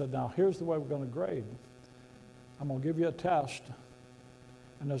with, I said, now here's the way we're going to grade. I'm going to give you a test,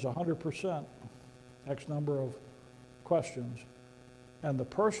 and there's 100%, X number of questions, and the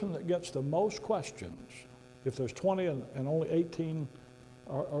person that gets the most questions, if there's 20 and only 18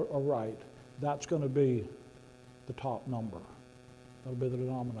 are right, that's going to be the top number. That'll be the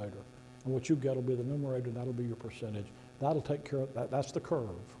denominator. And what you get will be the numerator, and that'll be your percentage. That'll take care of that. That's the curve.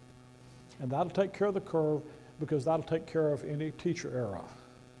 And that'll take care of the curve because that'll take care of any teacher error.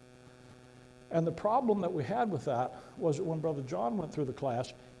 And the problem that we had with that was that when Brother John went through the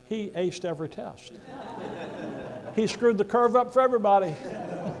class, he aced every test. He screwed the curve up for everybody.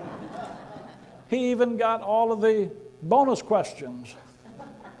 He even got all of the bonus questions.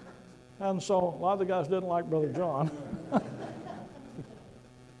 And so a lot of the guys didn't like Brother John.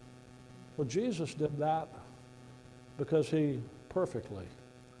 Well, Jesus did that because he perfectly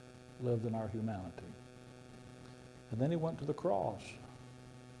lived in our humanity. And then he went to the cross.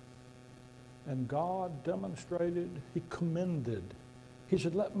 And God demonstrated, he commended. He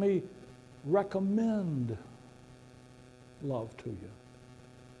said, let me recommend love to you.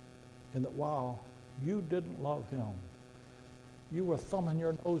 And that while you didn't love him, you were thumbing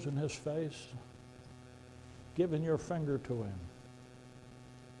your nose in his face, giving your finger to him,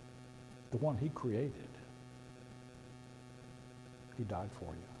 the one he created. He died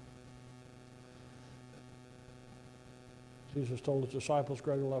for you. Jesus told his disciples,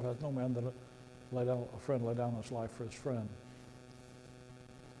 greater love hath no man than a friend lay down his life for his friend.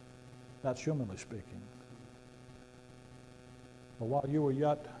 That's humanly speaking. But while you were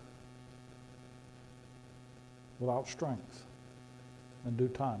yet without strength, in due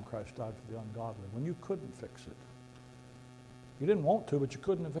time Christ died for the ungodly, when you couldn't fix it. You didn't want to, but you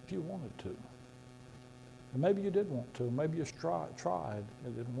couldn't have if you wanted to. And maybe you did want to. Maybe you tried.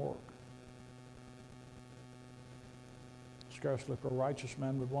 It didn't work. Scarcely for a righteous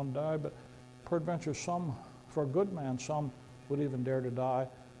man would one die, but peradventure for a good man, some would even dare to die.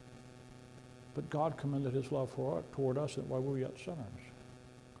 But God commended his love toward us, and while we were yet sinners,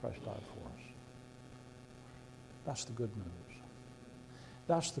 Christ died for us. That's the good news.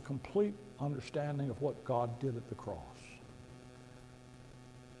 That's the complete understanding of what God did at the cross.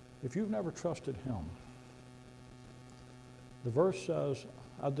 If you've never trusted him, the verse says,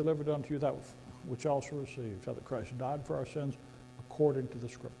 I delivered unto you that which also received, how that Christ died for our sins according to the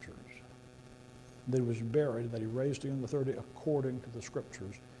Scriptures. That he was buried, that he raised again the third day according to the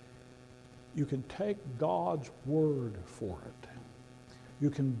Scriptures. You can take God's word for it.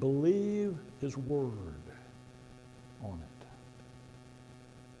 You can believe his word on it.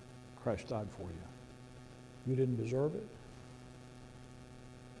 Christ died for you. You didn't deserve it.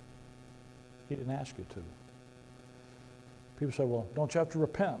 He didn't ask you to. People say, well, don't you have to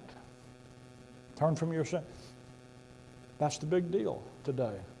repent? Turn from your sin. That's the big deal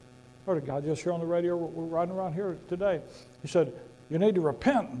today. I heard a guy just here on the radio, we're riding around here today. He said, you need to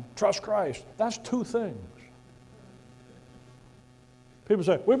repent and trust Christ. That's two things. People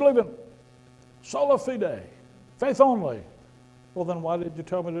say, we believe in sola fide, faith only. Well, then why did you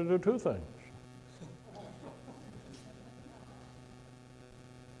tell me to do two things?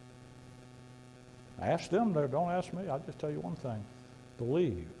 Ask them there, don't ask me. I'll just tell you one thing.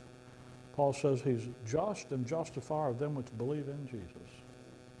 Believe. Paul says he's just and justifier of them which believe in Jesus.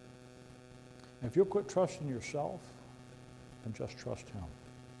 And if you'll quit trusting yourself and just trust him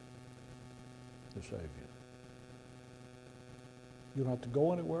to save you. You don't have to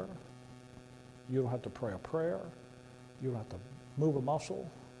go anywhere. You don't have to pray a prayer. You don't have to move a muscle.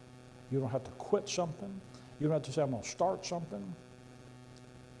 You don't have to quit something. You don't have to say, I'm going to start something.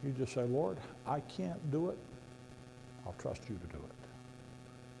 You just say, Lord, I can't do it. I'll trust you to do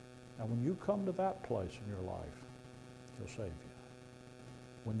it. And when you come to that place in your life, he'll save you.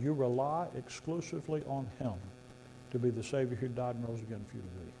 When you rely exclusively on him to be the Savior who died and rose again for you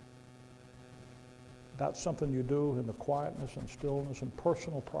to be. That's something you do in the quietness and stillness and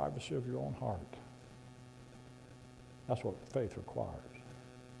personal privacy of your own heart. That's what faith requires.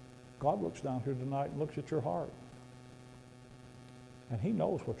 God looks down here tonight and looks at your heart. And he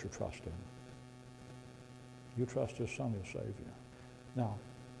knows what you're trusting. You trust his Son, he'll save you. Now,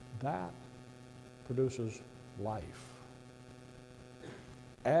 that produces life.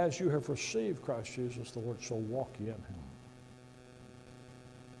 As you have received Christ Jesus the Lord, so walk ye in him.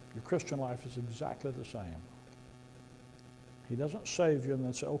 Your Christian life is exactly the same. He doesn't save you and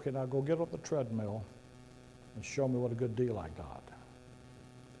then say, okay, now go get on the treadmill and show me what a good deal I got.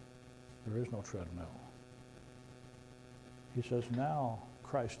 There is no treadmill. He says, now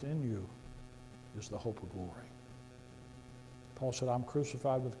Christ in you is the hope of glory. Paul said, I'm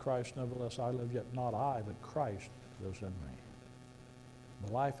crucified with Christ, nevertheless I live, yet not I, but Christ lives in me.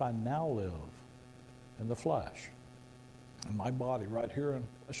 The life I now live in the flesh, in my body right here in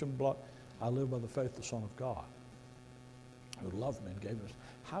flesh and blood, I live by the faith of the Son of God, who loved me and gave us.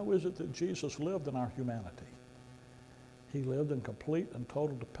 How is it that Jesus lived in our humanity? He lived in complete and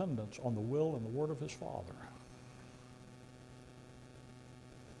total dependence on the will and the word of his Father.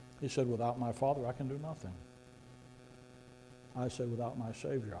 He said, without my Father, I can do nothing. I say, without my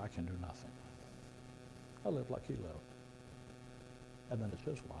Savior, I can do nothing. I live like he lived. And then it's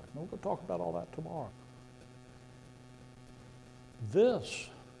his life. And we're going to talk about all that tomorrow. This,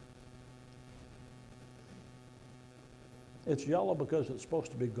 it's yellow because it's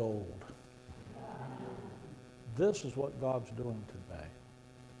supposed to be gold. This is what God's doing today.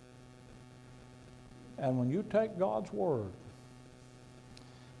 And when you take God's word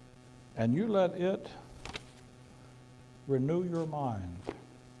and you let it renew your mind,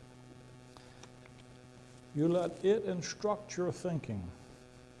 you let it instruct your thinking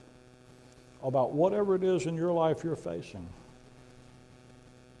about whatever it is in your life you're facing,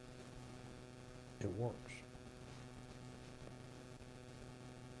 it works.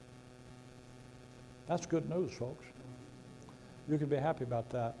 That's good news, folks. You can be happy about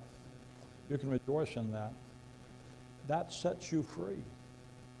that. You can rejoice in that. That sets you free.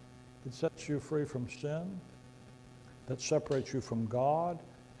 It sets you free from sin. That separates you from God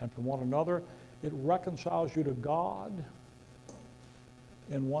and from one another. It reconciles you to God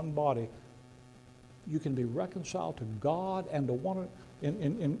in one body. You can be reconciled to God and to one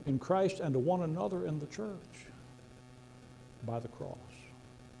in Christ and to one another in the church by the cross.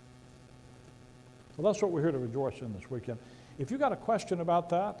 Well, that's what we're here to rejoice in this weekend. If you've got a question about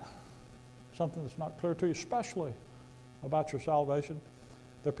that, something that's not clear to you, especially about your salvation,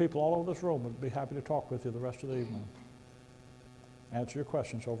 there are people all over this room who would be happy to talk with you the rest of the evening. Answer your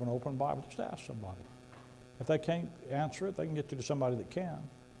questions over an open Bible. Just ask somebody. If they can't answer it, they can get you to somebody that can.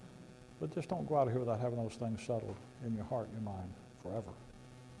 But just don't go out of here without having those things settled in your heart and your mind forever.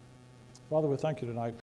 Father, we thank you tonight.